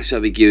advice should I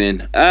be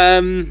giving?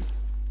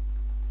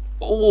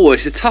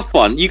 It's a tough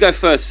one. You go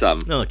first, Sam.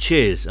 Oh,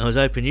 cheers. I was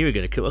hoping you were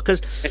going to come,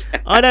 because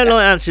I don't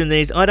like answering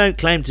these. I don't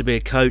claim to be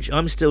a coach.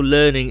 I'm still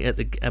learning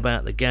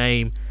about the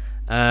game.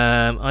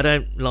 I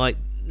don't like...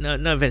 No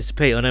offence to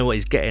Pete, I know what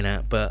he's getting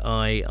at, but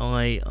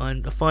I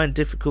find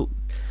difficult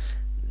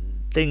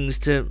things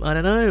to... I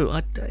don't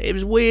know. It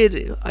was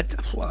weird.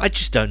 I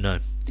just don't know.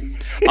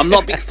 I'm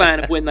not a big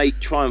fan of when they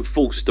try and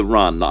force the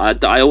run.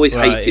 I always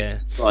hate it.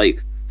 It's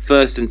like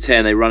 1st and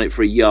 10, they run it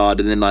for a yard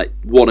and then like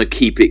want to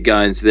keep it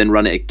going, so then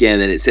run it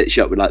again, and it sets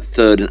you up with like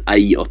 3rd and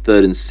 8 or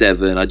 3rd and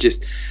 7.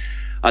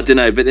 I don't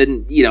know, but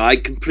then, you know, I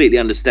completely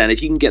understand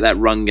if you can get that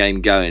run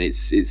game going,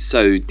 it's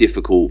so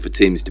difficult for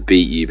teams to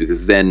beat you,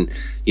 because then,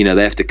 you know,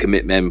 they have to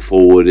commit men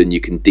forward and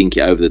you can dink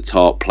it over the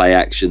top, play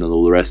action and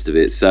all the rest of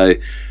it. So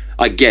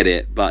I get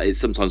it, but it's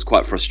sometimes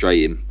quite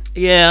frustrating.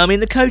 Yeah, I mean,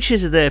 the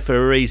coaches are there for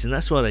a reason.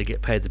 That's why they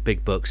get paid the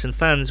big bucks. And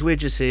fans, we're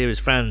just here as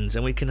fans,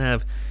 and we can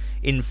have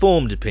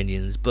informed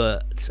opinions,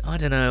 but I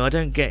don't know, I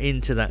don't get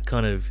into that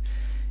kind of...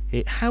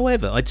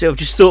 However, I've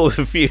just thought of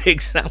a few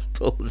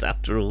examples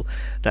after all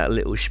that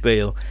little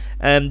spiel.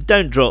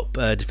 Don't drop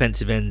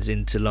defensive ends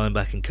into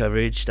linebacking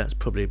coverage. That's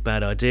probably a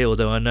bad idea,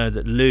 although I know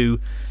that Lou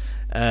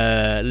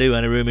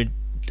Anarumo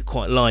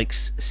quite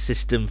likes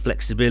system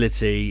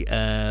flexibility,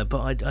 but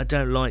I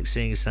don't like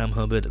seeing Sam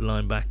Hubbard at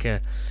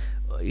linebacker,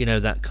 you know,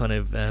 that kind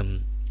of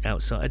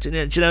outside. Do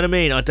you know what I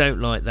mean? I don't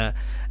like that.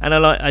 And I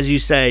like, as you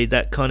say,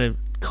 that kind of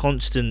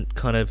constant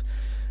kind of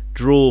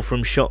draw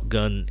from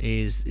shotgun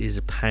is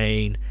a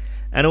pain.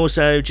 And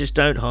also, just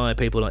don't hire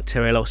people like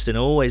Terrell Austin.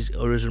 Always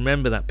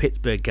remember that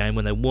Pittsburgh game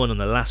when they won on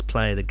the last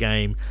play of the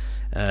game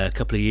a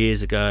couple of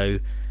years ago,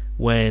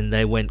 when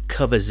they went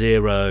cover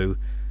 0.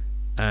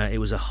 It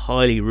was a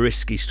highly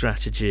risky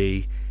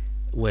strategy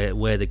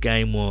where the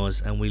game was,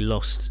 and we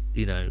lost,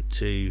 you know,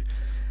 to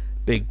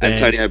Big Ben.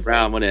 Antonio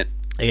Brown, wasn't it?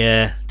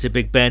 Yeah, to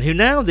Big Ben, who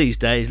now these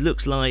days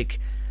looks like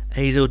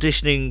he's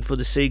auditioning for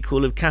the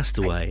sequel of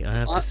Castaway. I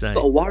have to say, I've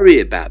got to worry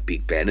about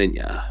Big Ben, ain't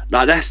you?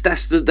 Like that's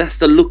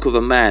the look of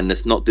a man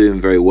that's not doing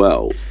very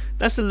well.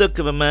 That's the look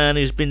of a man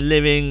who's been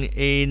living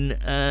in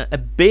a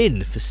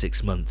bin for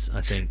 6 months,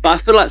 I think. But I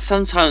feel like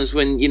sometimes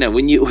when you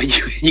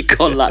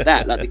gone like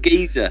that, like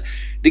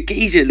the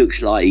geezer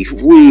looks like he's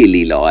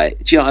really like.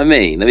 Do you know what I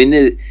mean? I mean,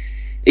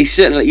 he's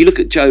certainly. Like, you look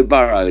at Joe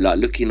Burrow, like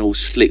looking all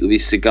slick with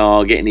his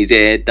cigar, getting his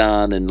hair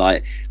done, and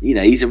like, you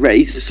know, he's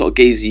the sort of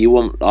geezer you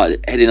want like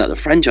heading up the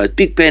franchise.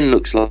 Big Ben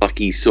looks like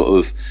he's sort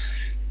of.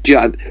 Do you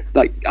know,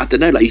 like, I don't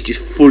know, like he's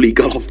just fully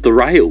got off the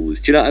rails.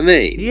 Do you know what I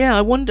mean? Yeah,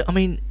 I wonder. I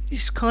mean,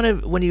 it's kind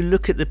of, when you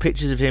look at the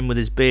pictures of him with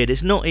his beard,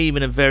 it's not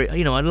even a very,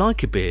 you know, I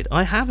like a beard.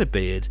 I have a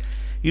beard.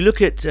 You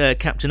look at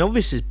Captain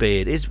Obvious's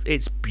beard.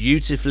 It's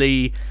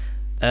beautifully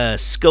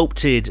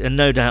sculpted and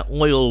no doubt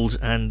oiled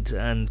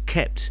and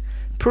kept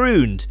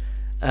pruned.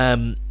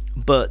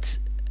 But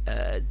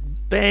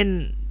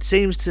Ben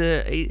seems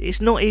to. It's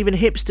not even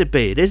hipster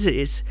beard, is it?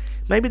 It's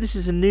maybe this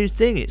is a new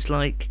thing. It's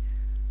like.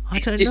 I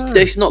don't know.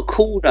 It's not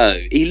cool though.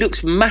 He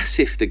looks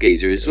massive, the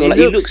geezer as well.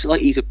 He looks like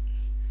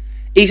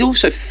he's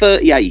also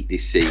 38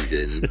 this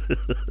season.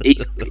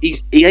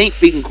 he ain't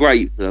been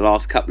great for the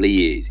last couple of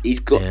years.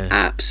 He's got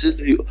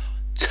absolute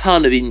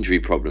ton of injury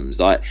problems.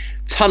 Like,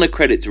 ton of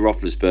credit to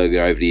Roethlisberger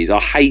over the years. I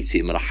hate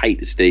him and I hate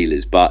the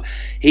Steelers, but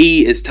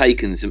he has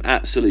taken some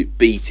absolute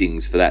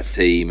beatings for that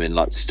team and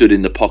like stood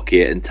in the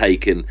pocket and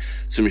taken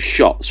some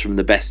shots from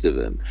the best of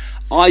them.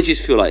 I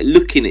just feel like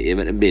looking at him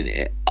at a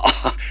minute.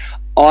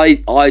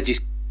 I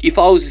just, if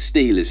I was a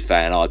Steelers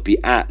fan, I'd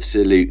be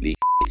absolutely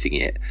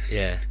shitting it.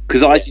 Yeah.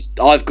 Because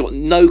I've got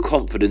no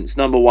confidence.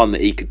 Number one,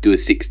 that he could do a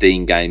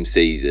 16-game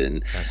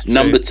season. That's true.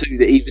 Number two,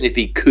 that even if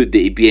he could, that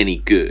he'd be any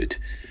good.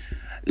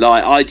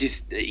 Like, I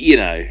just, I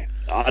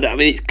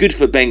mean, it's good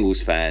for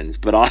Bengals fans,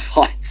 but I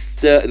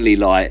certainly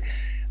like.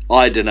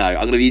 I don't know. I'm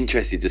going to be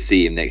interested to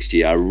see him next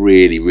year. I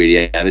really,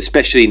 really am,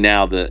 especially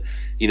now that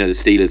the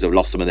Steelers have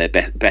lost some of their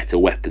better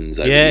weapons.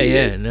 Over the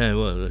years.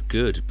 No, well,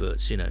 good,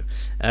 but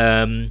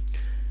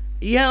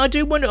I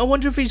do wonder. I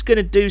wonder if he's going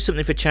to do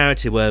something for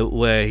charity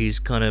where he's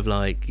kind of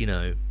like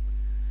going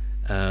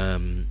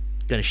to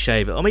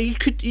shave it. I mean,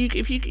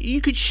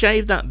 you could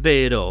shave that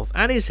beard off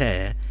and his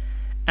hair,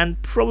 and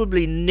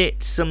probably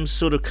knit some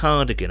sort of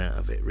cardigan out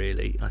of it.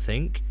 Really, I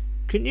think.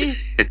 Couldn't you?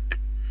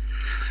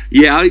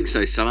 Yeah, I think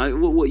so,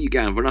 son. What are you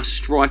going for? A nice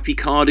stripy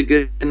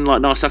cardigan,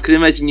 like nice. I can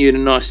imagine you in a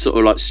nice sort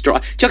of like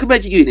stripe. I can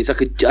imagine you in I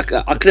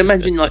can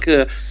imagine like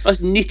a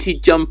nice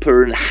knitted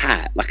jumper and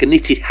hat, like a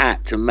knitted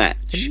hat to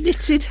match. A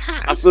knitted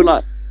hat. I feel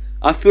like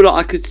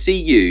I could see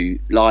you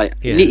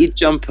like knitted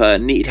jumper,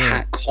 knitted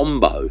hat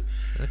combo.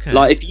 Okay.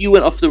 Like if you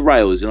went off the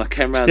rails and I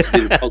came around to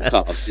do the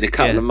podcast in a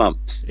couple of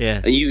months,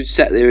 and you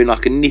sat there in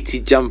like a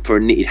knitted jumper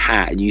and knitted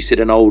hat, and you said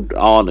an old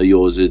aunt of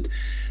yours had.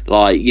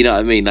 Like, you know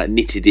what I mean, like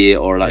knitted it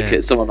or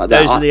like someone like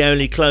that. Those are the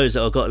only clothes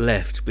that I've got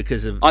left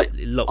because of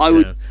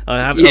lockdown.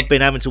 I've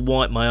been having to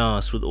wipe my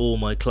arse with all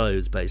my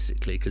clothes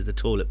basically because the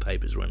toilet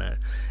paper's run out,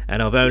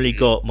 and I've only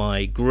got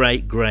my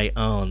great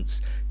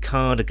aunt's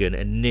cardigan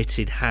and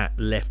knitted hat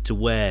left to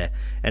wear.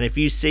 And if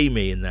you see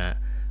me in that,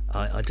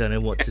 I don't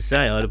know what to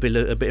say. I'd be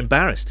a bit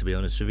embarrassed, to be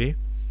honest with you.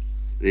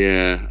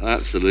 Yeah,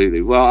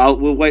 absolutely. Well,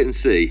 we'll wait and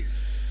see.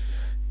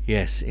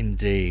 Yes,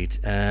 indeed.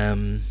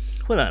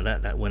 Well,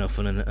 that went off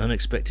on an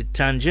unexpected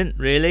tangent,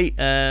 really.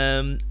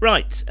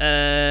 Right.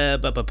 Jamie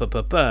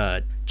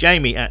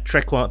at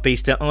Trekwhite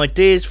Beaster.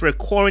 Ideas for a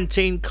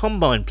quarantine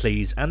combine,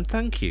 please, and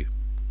thank you.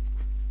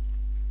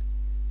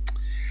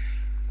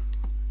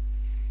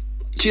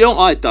 Do you know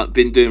what I've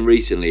been doing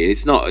recently?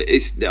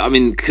 I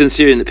mean,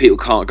 considering that people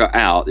can't go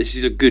out, this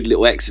is a good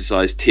little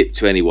exercise tip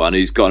to anyone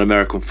who's got an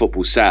American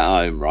football sat at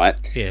home, right?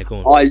 Yeah, go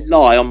on. I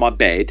lie on my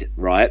bed,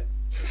 right?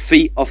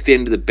 Feet off the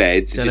end of the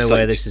bed. Don't know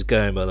where this is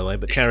going, by the way,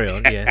 but carry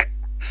on, yeah.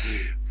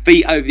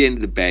 Feet over the end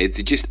of the bed,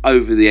 so just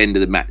over the end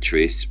of the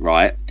mattress,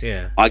 right?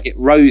 Yeah. I get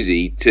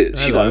Rosie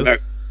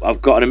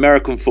I've got an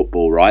American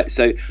football, right?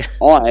 So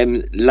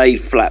I'm laid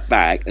flat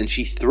back, and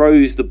she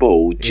throws the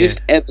ball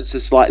just ever so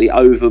slightly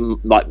over,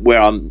 like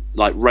where I'm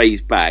like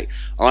raised back.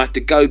 I have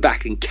to go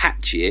back and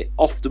catch it,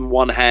 often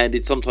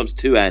one-handed, sometimes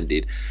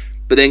two-handed,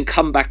 but then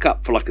come back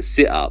up for like a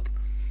sit-up.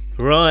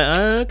 Right,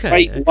 okay.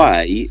 Great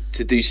way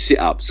to do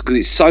sit-ups because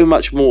it's so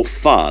much more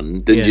fun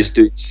than just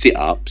doing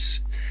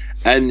sit-ups,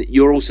 and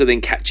you're also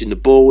then catching the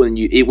ball, and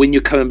when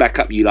you're coming back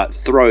up, you like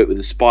throw it with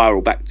a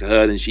spiral back to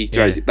her, then she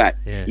throws it back.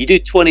 You do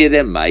 20 of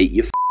them, mate,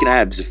 your fucking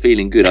abs are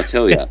feeling good, I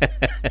tell you.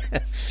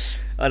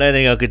 I don't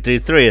think I could do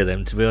 3 of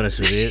them, to be honest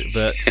with you,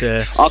 but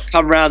I'll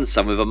come round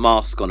some with a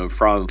mask on and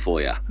throw them for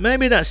you.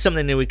 Maybe that's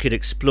something that we could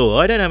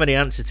explore. I don't have any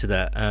answer to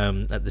that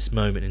at this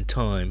moment in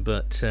time,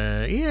 but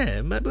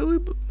maybe we might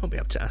be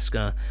able to ask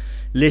our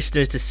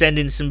listeners to send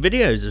in some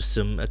videos of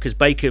some, because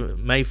Baker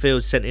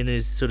Mayfield sent in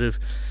his sort of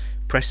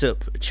press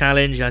up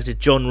challenge, as did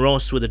John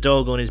Ross with a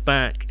dog on his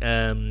back,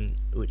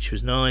 which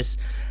was nice.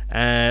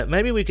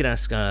 Maybe we could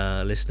ask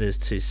our listeners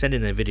to send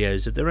in their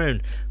videos of their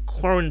own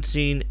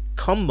quarantine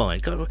combine.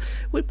 God,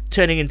 we're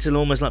turning into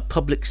almost like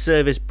public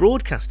service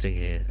broadcasting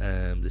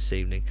here this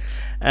evening.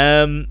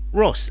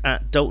 Ross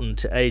at Dalton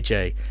to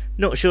AJ.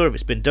 Not sure if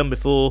it's been done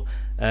before.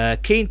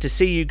 Keen to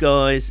see your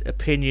guys'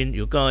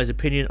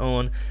 opinion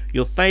on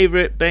your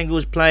favourite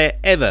Bengals player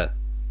ever.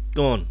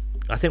 Go on.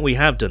 I think we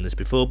have done this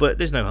before, but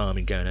there's no harm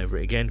in going over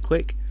it again.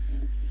 Quick.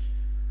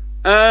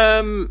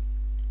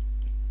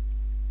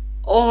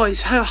 It's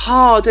so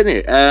hard, isn't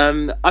it?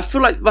 I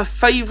feel like my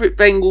favourite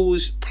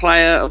Bengals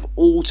player of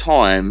all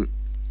time,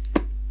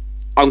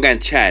 I'm going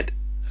Chad.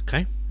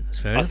 Okay, that's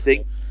fair enough.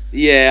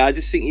 I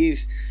just think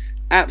he's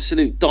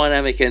absolute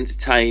dynamic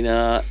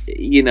entertainer,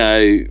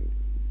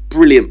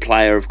 brilliant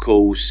player, of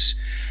course.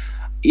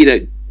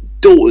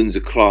 Dalton's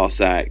a class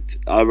act.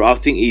 I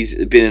think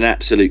he's been an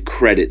absolute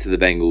credit to the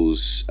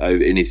Bengals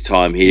in his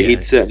time here.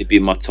 He'd certainly be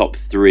in my top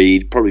 3.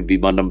 He'd probably be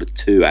my number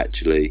 2,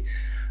 actually.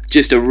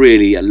 Just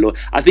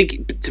I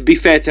think, to be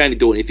fair to Andy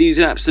Dalton, if he was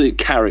an absolute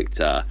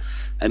character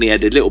and he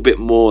had a little bit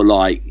more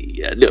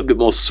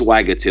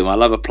swagger to him, I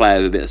love a player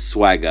with a bit of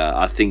swagger.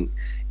 I think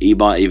he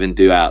might even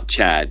do out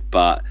Chad.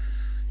 But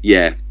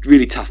yeah,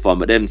 really tough one.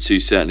 But them two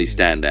certainly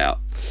stand out.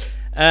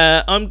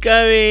 I'm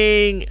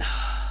going.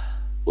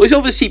 Well, it's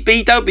obviously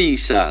BW,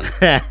 son.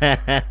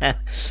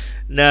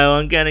 No,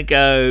 I'm gonna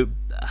go.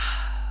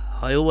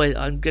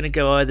 I'm gonna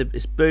go either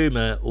it's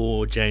Boomer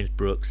or James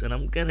Brooks, and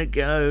I'm gonna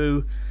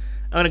go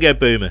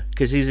Boomer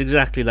because he's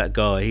exactly that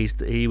guy.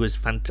 He was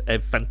a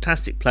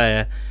fantastic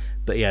player,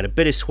 but he had a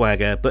bit of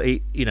swagger. But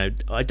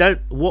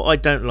what I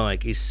don't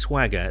like is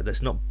swagger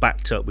that's not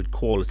backed up with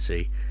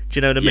quality. Do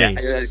you know what I mean?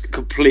 Yeah,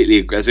 completely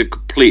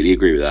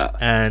agree with that.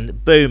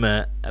 And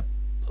Boomer.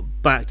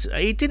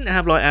 He didn't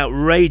have like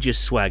outrageous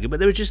swagger, but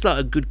there was just like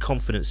a good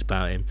confidence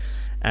about him,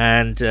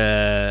 and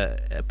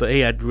but he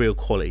had real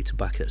quality to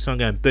back it. So I'm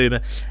going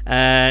Boomer.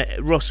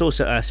 Ross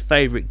also asked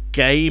favourite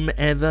game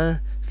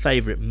ever,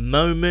 favourite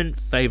moment,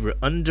 favourite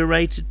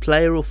underrated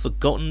player or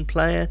forgotten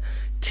player,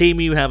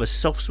 team you have a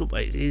soft spot.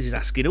 He's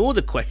asking all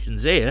the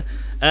questions here.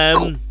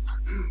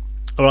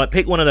 All right,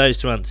 pick one of those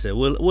to answer.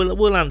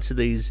 We'll answer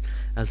these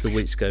as the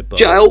weeks go by.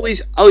 I always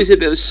had a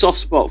bit of a soft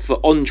spot for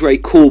Andre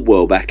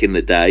Caldwell back in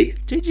the day.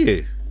 Did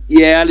you?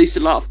 Yeah, at least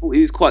I thought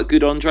he was quite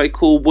good, Andre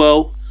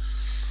Caldwell.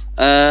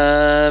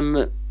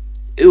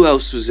 Who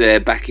else was there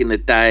back in the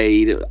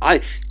day? Do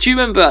you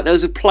remember there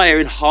was a player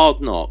in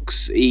Hard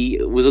Knocks?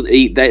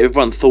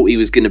 Everyone thought he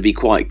was going to be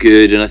quite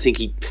good, and I think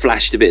he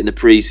flashed a bit in the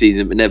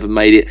preseason but never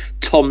made it.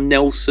 Tom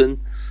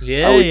Nelson.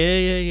 Yeah,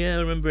 I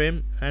remember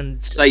him.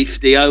 And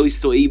safety, I always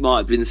thought he might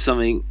have been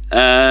something.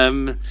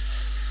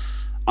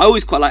 I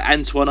always quite like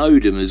Antoine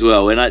Odom as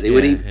well.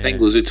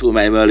 Bengals were talking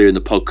about him earlier in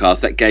the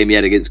podcast. That game he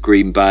had against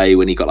Green Bay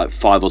when he got like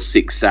 5 or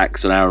 6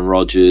 sacks on Aaron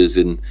Rodgers,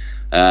 and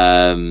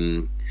I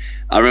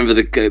remember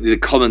the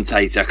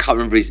commentator. I can't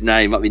remember his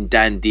name. Might have been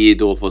Dan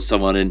Dierdorf or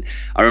someone. And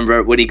I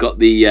remember when he got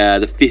the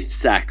 5th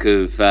sack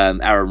of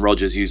Aaron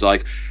Rodgers, he was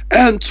like,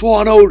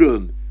 "Antoine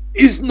Odom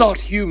is not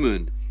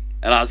human."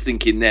 And I was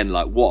thinking then,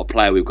 like, what a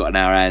player we've got in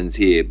our hands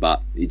here,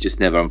 but it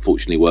just never,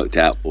 unfortunately, worked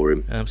out for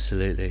him.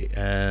 Absolutely.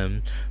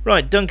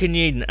 Right, Duncan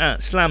Yeadon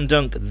at Slam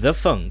Dunk the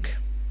Funk.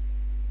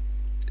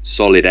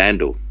 Solid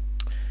handle.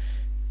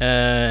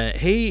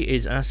 He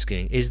is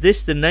asking, is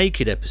this the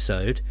Naked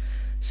episode?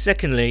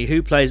 Secondly,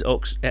 who plays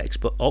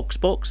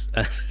Xbox?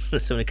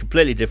 Something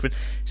completely different.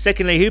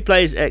 Secondly, who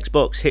plays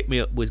Xbox? Hit me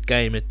up with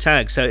gamer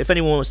tag. So if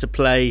anyone wants to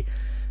play,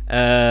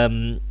 I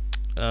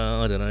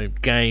don't know,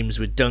 games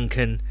with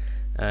Duncan,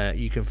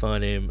 you can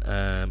find him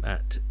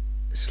at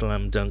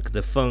Slam Dunk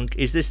the Funk.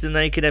 Is this the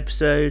Naked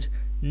episode?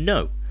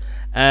 No,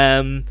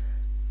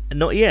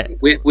 not yet.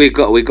 We've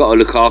got to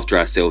look after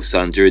ourselves,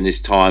 son. During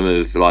this time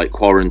of like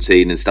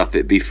quarantine and stuff,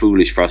 it'd be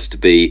foolish for us to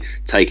be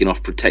taking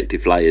off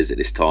protective layers at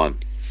this time.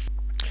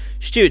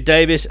 Stuart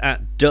Davis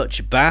at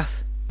Dutch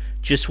Bath.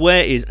 Just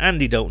where is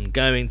Andy Dalton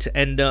going to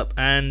end up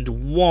and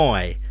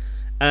why?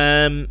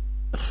 I'm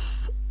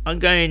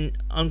going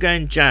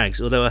Jags,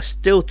 although I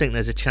still think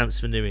there's a chance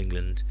for New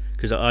England,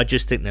 because I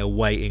just think they're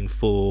waiting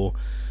for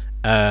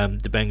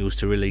the Bengals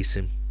to release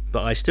him.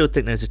 But I still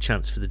think there's a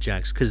chance for the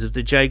Jags because of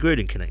the Jay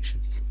Gruden connection.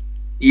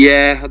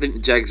 Yeah, I think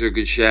the Jags are a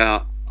good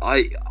shout.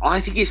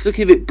 I think it's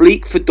looking a bit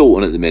bleak for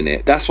Dalton at the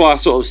minute. That's why I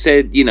sort of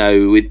said,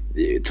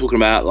 with talking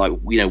about, like,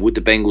 would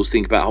the Bengals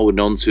think about holding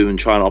on to him and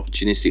trying to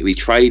opportunistically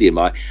trade him?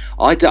 I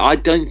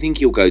don't think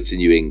he'll go to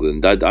New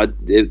England. I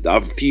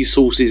have a few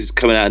sources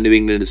coming out of New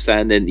England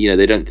saying then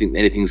they don't think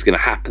anything's going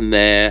to happen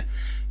there.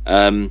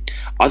 I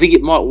think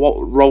it might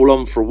roll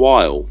on for a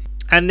while.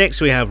 And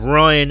next we have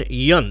Ryan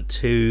Yunt,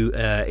 who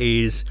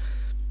is,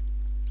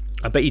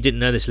 I bet you didn't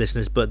know this,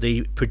 listeners, but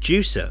the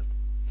producer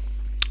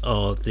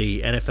of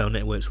the NFL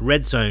Network's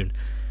Red Zone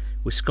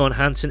with Scott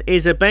Hansen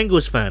is a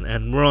Bengals fan,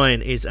 and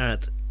Ryan is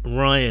at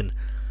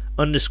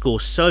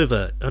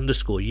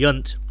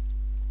Ryan_Sova_Yunt,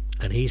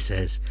 and he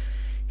says,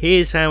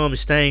 here's how I'm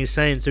staying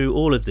sane through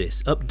all of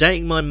this: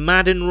 updating my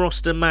Madden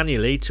roster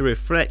manually to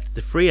reflect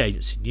the free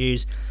agency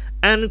news,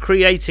 and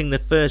creating the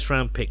first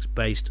round picks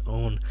based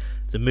on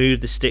the Move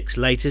the Sticks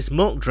latest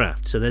mock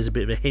draft. So there's a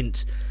bit of a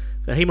hint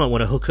that he might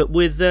want to hook up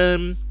with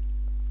Duncan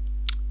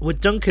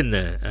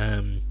there.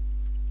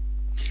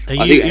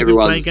 I think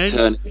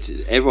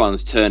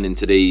everyone's turning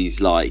to these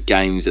like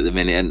games at the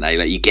minute, aren't they?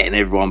 Like, you're getting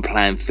everyone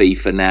playing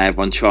FIFA now,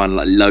 everyone trying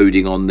like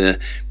loading on the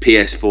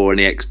PS4 and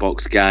the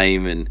Xbox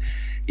game, and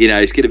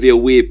it's going to be a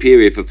weird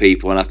period for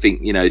people. And I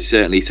think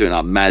certainly something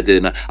like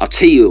Madden. I'll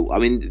tell you, I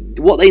mean,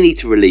 what they need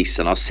to release,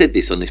 and I've said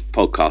this on this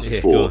podcast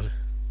before,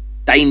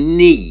 they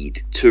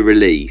need to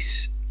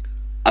release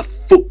a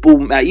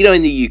football,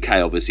 in the UK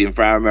obviously, and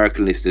for our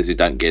American listeners who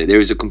don't get it, there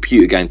is a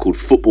computer game called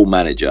Football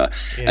Manager,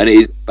 and it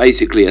is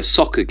basically a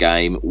soccer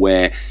game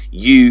where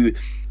you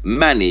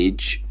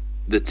manage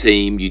the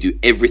team, you do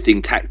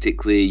everything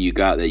tactically, you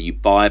go out there, you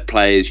buy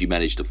players, you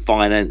manage the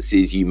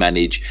finances, you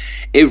manage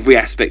every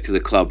aspect of the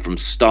club from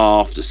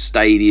staff to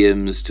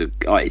stadiums to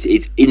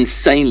it's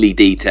insanely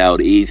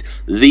detailed. It is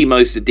the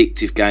most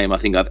addictive game I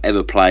think I've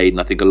ever played, and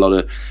I think a lot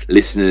of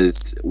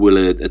listeners will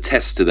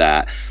attest to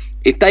that.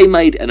 If they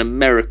made an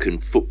American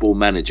Football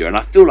Manager, and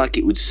I feel like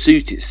it would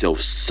suit itself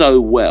so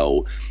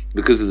well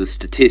because of the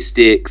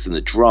statistics and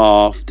the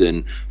draft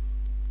and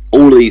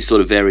all of these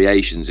sort of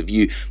variations of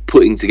you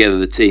putting together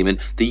the team. And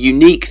the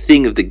unique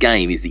thing of the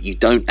game is that you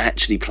don't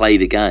actually play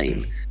the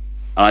game.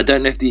 I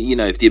don't know if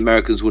the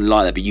Americans wouldn't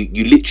like that, but you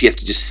literally have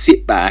to just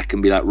sit back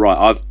and be like, right,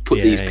 I've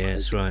put these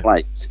players in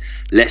place.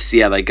 Let's see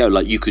how they go.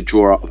 Like, you could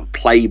draw up a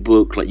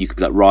playbook. Like, you could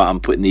be like, right,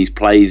 I'm putting these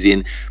plays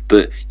in,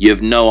 but you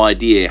have no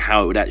idea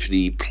how it would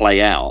actually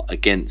play out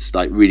against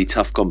like really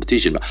tough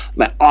competition. But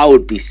man, I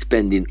would be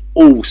spending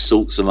all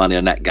sorts of money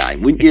on that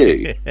game, wouldn't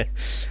you?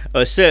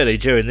 Well, certainly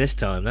during this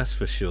time, that's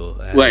for sure.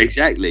 Well,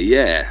 exactly,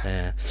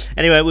 yeah.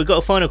 Anyway, we've got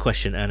a final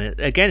question, and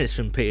it's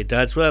from Peter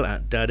Dadswell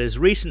at Dadders.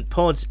 Recent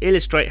pods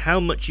illustrate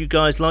how much you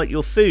guys like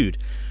your food.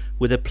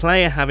 with a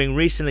player having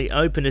recently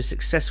opened a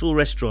successful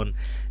restaurant.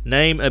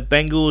 Name a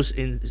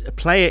a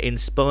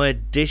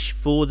player-inspired dish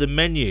for the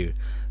menu,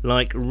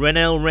 like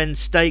Renel Ren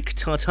steak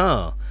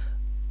tartare.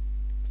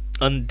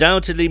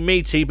 Undoubtedly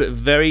meaty, but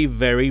very,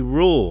 very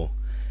raw.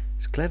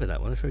 It's clever,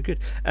 that one. It's very good.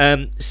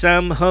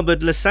 Sam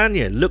Hubbard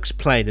lasagna looks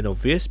plain and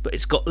obvious, but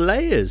it's got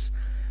layers.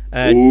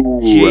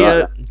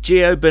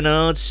 Gio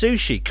Bernard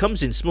sushi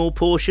comes in small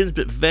portions,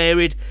 but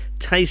varied,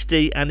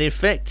 tasty, and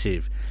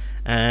effective.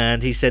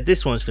 And he said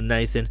this one's for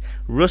Nathan.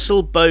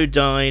 Russell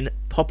Bodine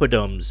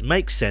poppadoms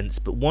make sense,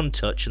 but one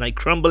touch and they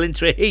crumble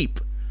into a heap.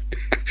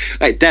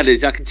 Hey,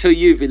 Dennis, I can tell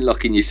you've been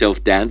locking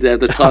yourself down. They're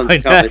the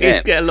times coming there.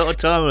 You get a lot of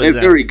time on They're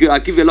very good. I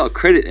give you a lot of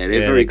credit there.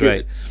 They're very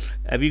good.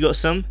 Have you got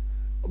some?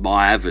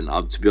 I haven't.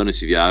 To be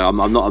honest with you, I'm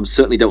not. I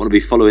certainly don't want to be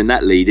following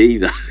that lead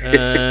either.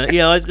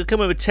 I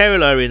come up with Terry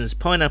Loren's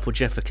pineapple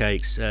Jaffa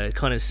cakes. It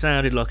kind of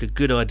sounded like a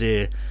good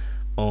idea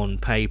on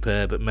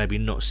paper, but maybe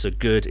not so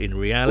good in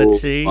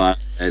reality.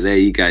 There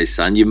you go,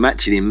 son. You're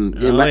matching him.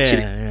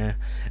 Yeah.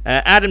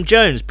 Adam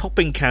Jones,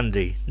 popping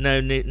candy. No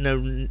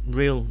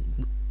real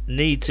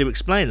need to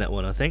explain that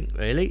one, I think,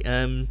 really,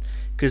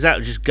 because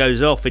that just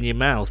goes off in your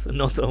mouth. And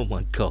not, oh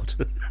my god,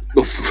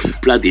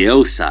 bloody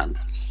hell, son.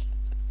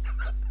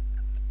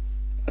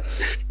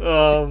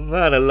 Oh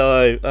man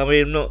alive. I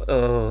mean, not.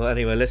 Oh,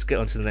 anyway, let's get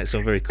on to the next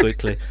one very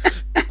quickly.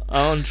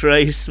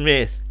 Andre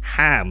Smith,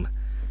 ham.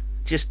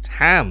 Just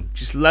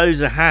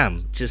loads of ham,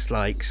 just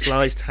like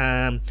sliced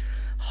ham,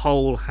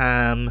 whole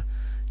ham,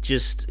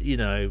 just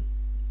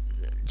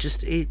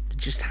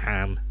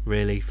ham,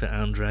 really, for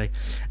Andre.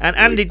 And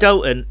Andy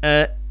Dalton,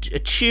 a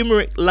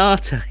turmeric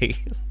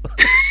latte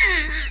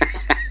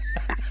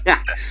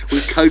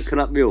with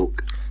coconut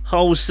milk.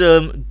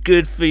 Wholesome,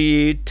 good for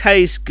you,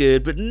 tastes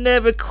good, but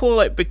never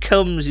quite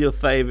becomes your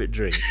favourite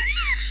drink.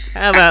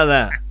 How about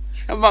that?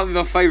 That might be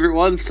my favourite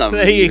one, son.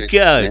 There you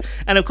go. Yeah.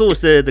 And of course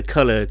the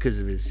colour, because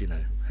of his,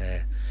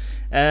 hair.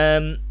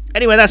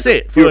 Anyway, that's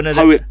it for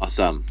another. You're a poet, my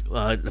son.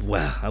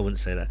 Well, I wouldn't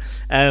say that.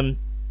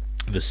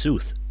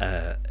 Versooth,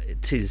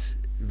 it is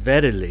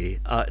verily.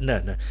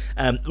 No.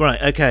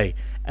 Right, okay.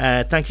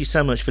 Thank you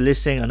so much for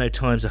listening. I know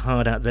times are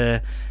hard out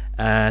there.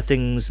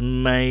 Things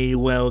may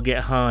well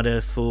get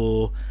harder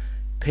for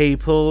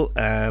people.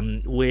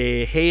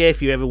 We're here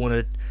if you ever want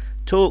to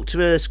talk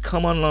to us.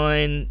 Come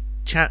online.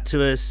 Chat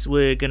to us.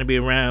 We're going to be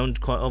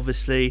around, quite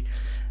obviously.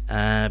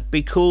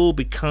 Be cool,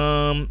 be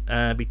calm,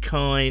 be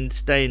kind,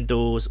 stay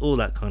indoors, all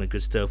that kind of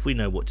good stuff. We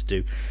know what to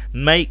do.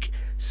 Make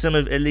some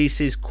of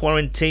Elise's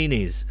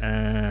quarantinis,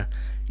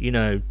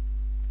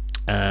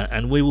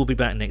 and we will be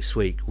back next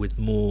week with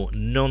more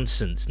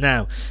nonsense.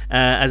 Now,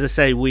 as I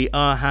say, we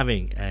are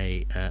having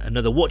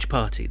another watch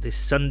party this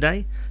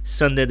Sunday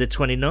the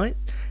 29th.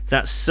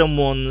 That's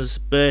someone's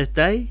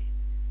birthday.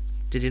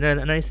 Did you know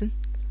that, Nathan?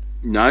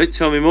 No,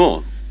 tell me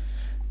more.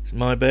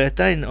 My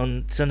birthday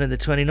on Sunday the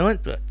 29th,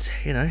 but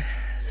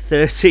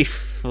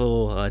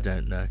 34, I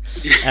don't know.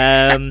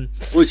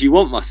 What do you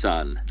want, my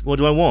son? What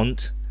do I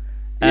want?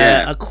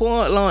 Yeah. I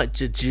quite like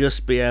to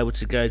just be able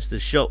to go to the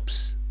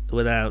shops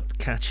without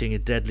catching a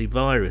deadly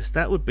virus.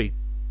 That would be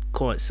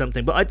quite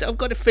something, but I've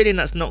got a feeling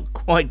that's not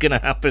quite going to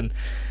happen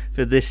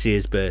for this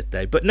year's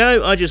birthday. But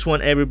no, I just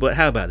want everybody.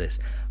 How about this?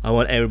 I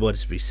want everybody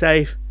to be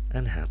safe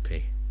and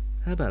happy.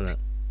 How about that?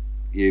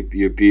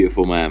 You're a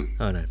beautiful man.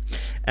 I know.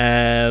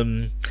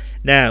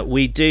 Now,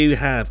 we do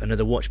have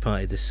another watch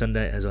party this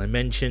Sunday, as I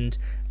mentioned.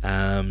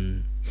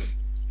 I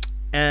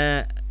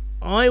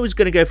was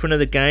going to go for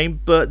another game,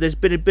 but there's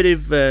been a bit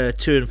of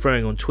to and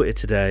froing on Twitter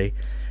today,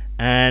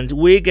 and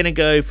we're going to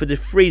go for the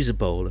Freezer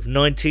Bowl of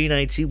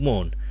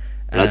 1981.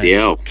 Bloody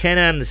hell. Ken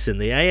Anderson,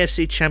 the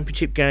AFC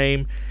Championship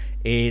game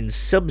in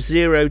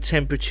sub-zero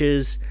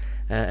temperatures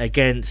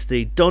against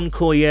the Don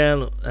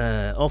Coryell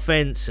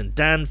offense and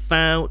Dan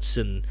Fouts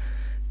and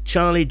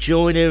Charlie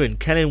Joyner and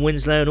Kellen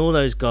Winslow and all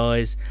those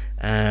guys.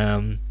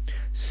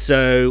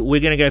 So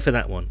we're going to go for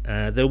that one.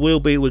 We're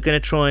going to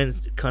try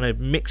and kind of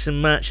mix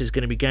and match. There's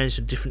going to be games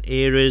from different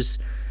eras.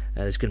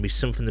 There's going to be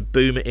some from the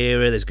Boomer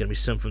era. There's going to be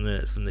some from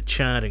the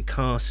Chad and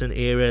Carson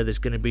era. There's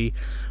going to be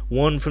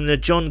one from the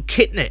John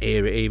Kitna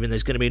era even.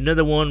 There's going to be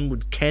another one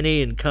with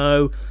Kenny and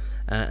Co.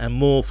 And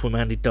more from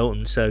Andy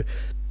Dalton. So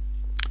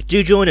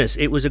do join us.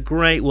 It was a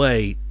great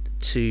way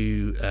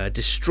to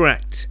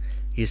distract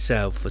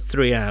yourself for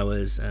 3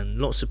 hours, and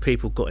lots of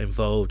people got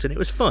involved, and it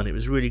was fun. It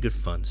was really good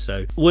fun.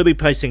 So we'll be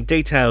posting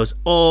details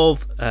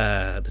of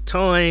the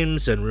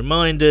times and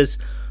reminders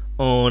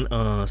on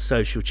our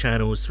social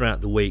channels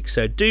throughout the week.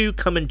 So do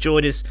come and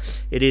join us.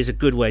 It is a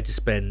good way to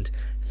spend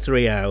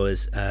 3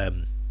 hours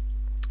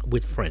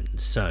with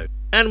friends. So,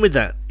 and with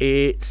that,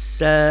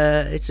 it's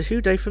a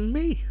who day from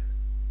me.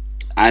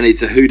 And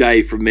it's a who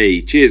day from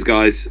me. Cheers,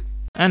 guys.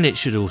 And it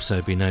should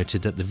also be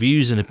noted that the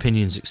views and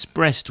opinions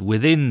expressed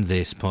within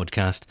this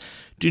podcast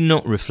do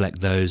not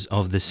reflect those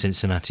of the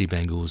Cincinnati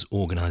Bengals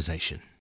organisation.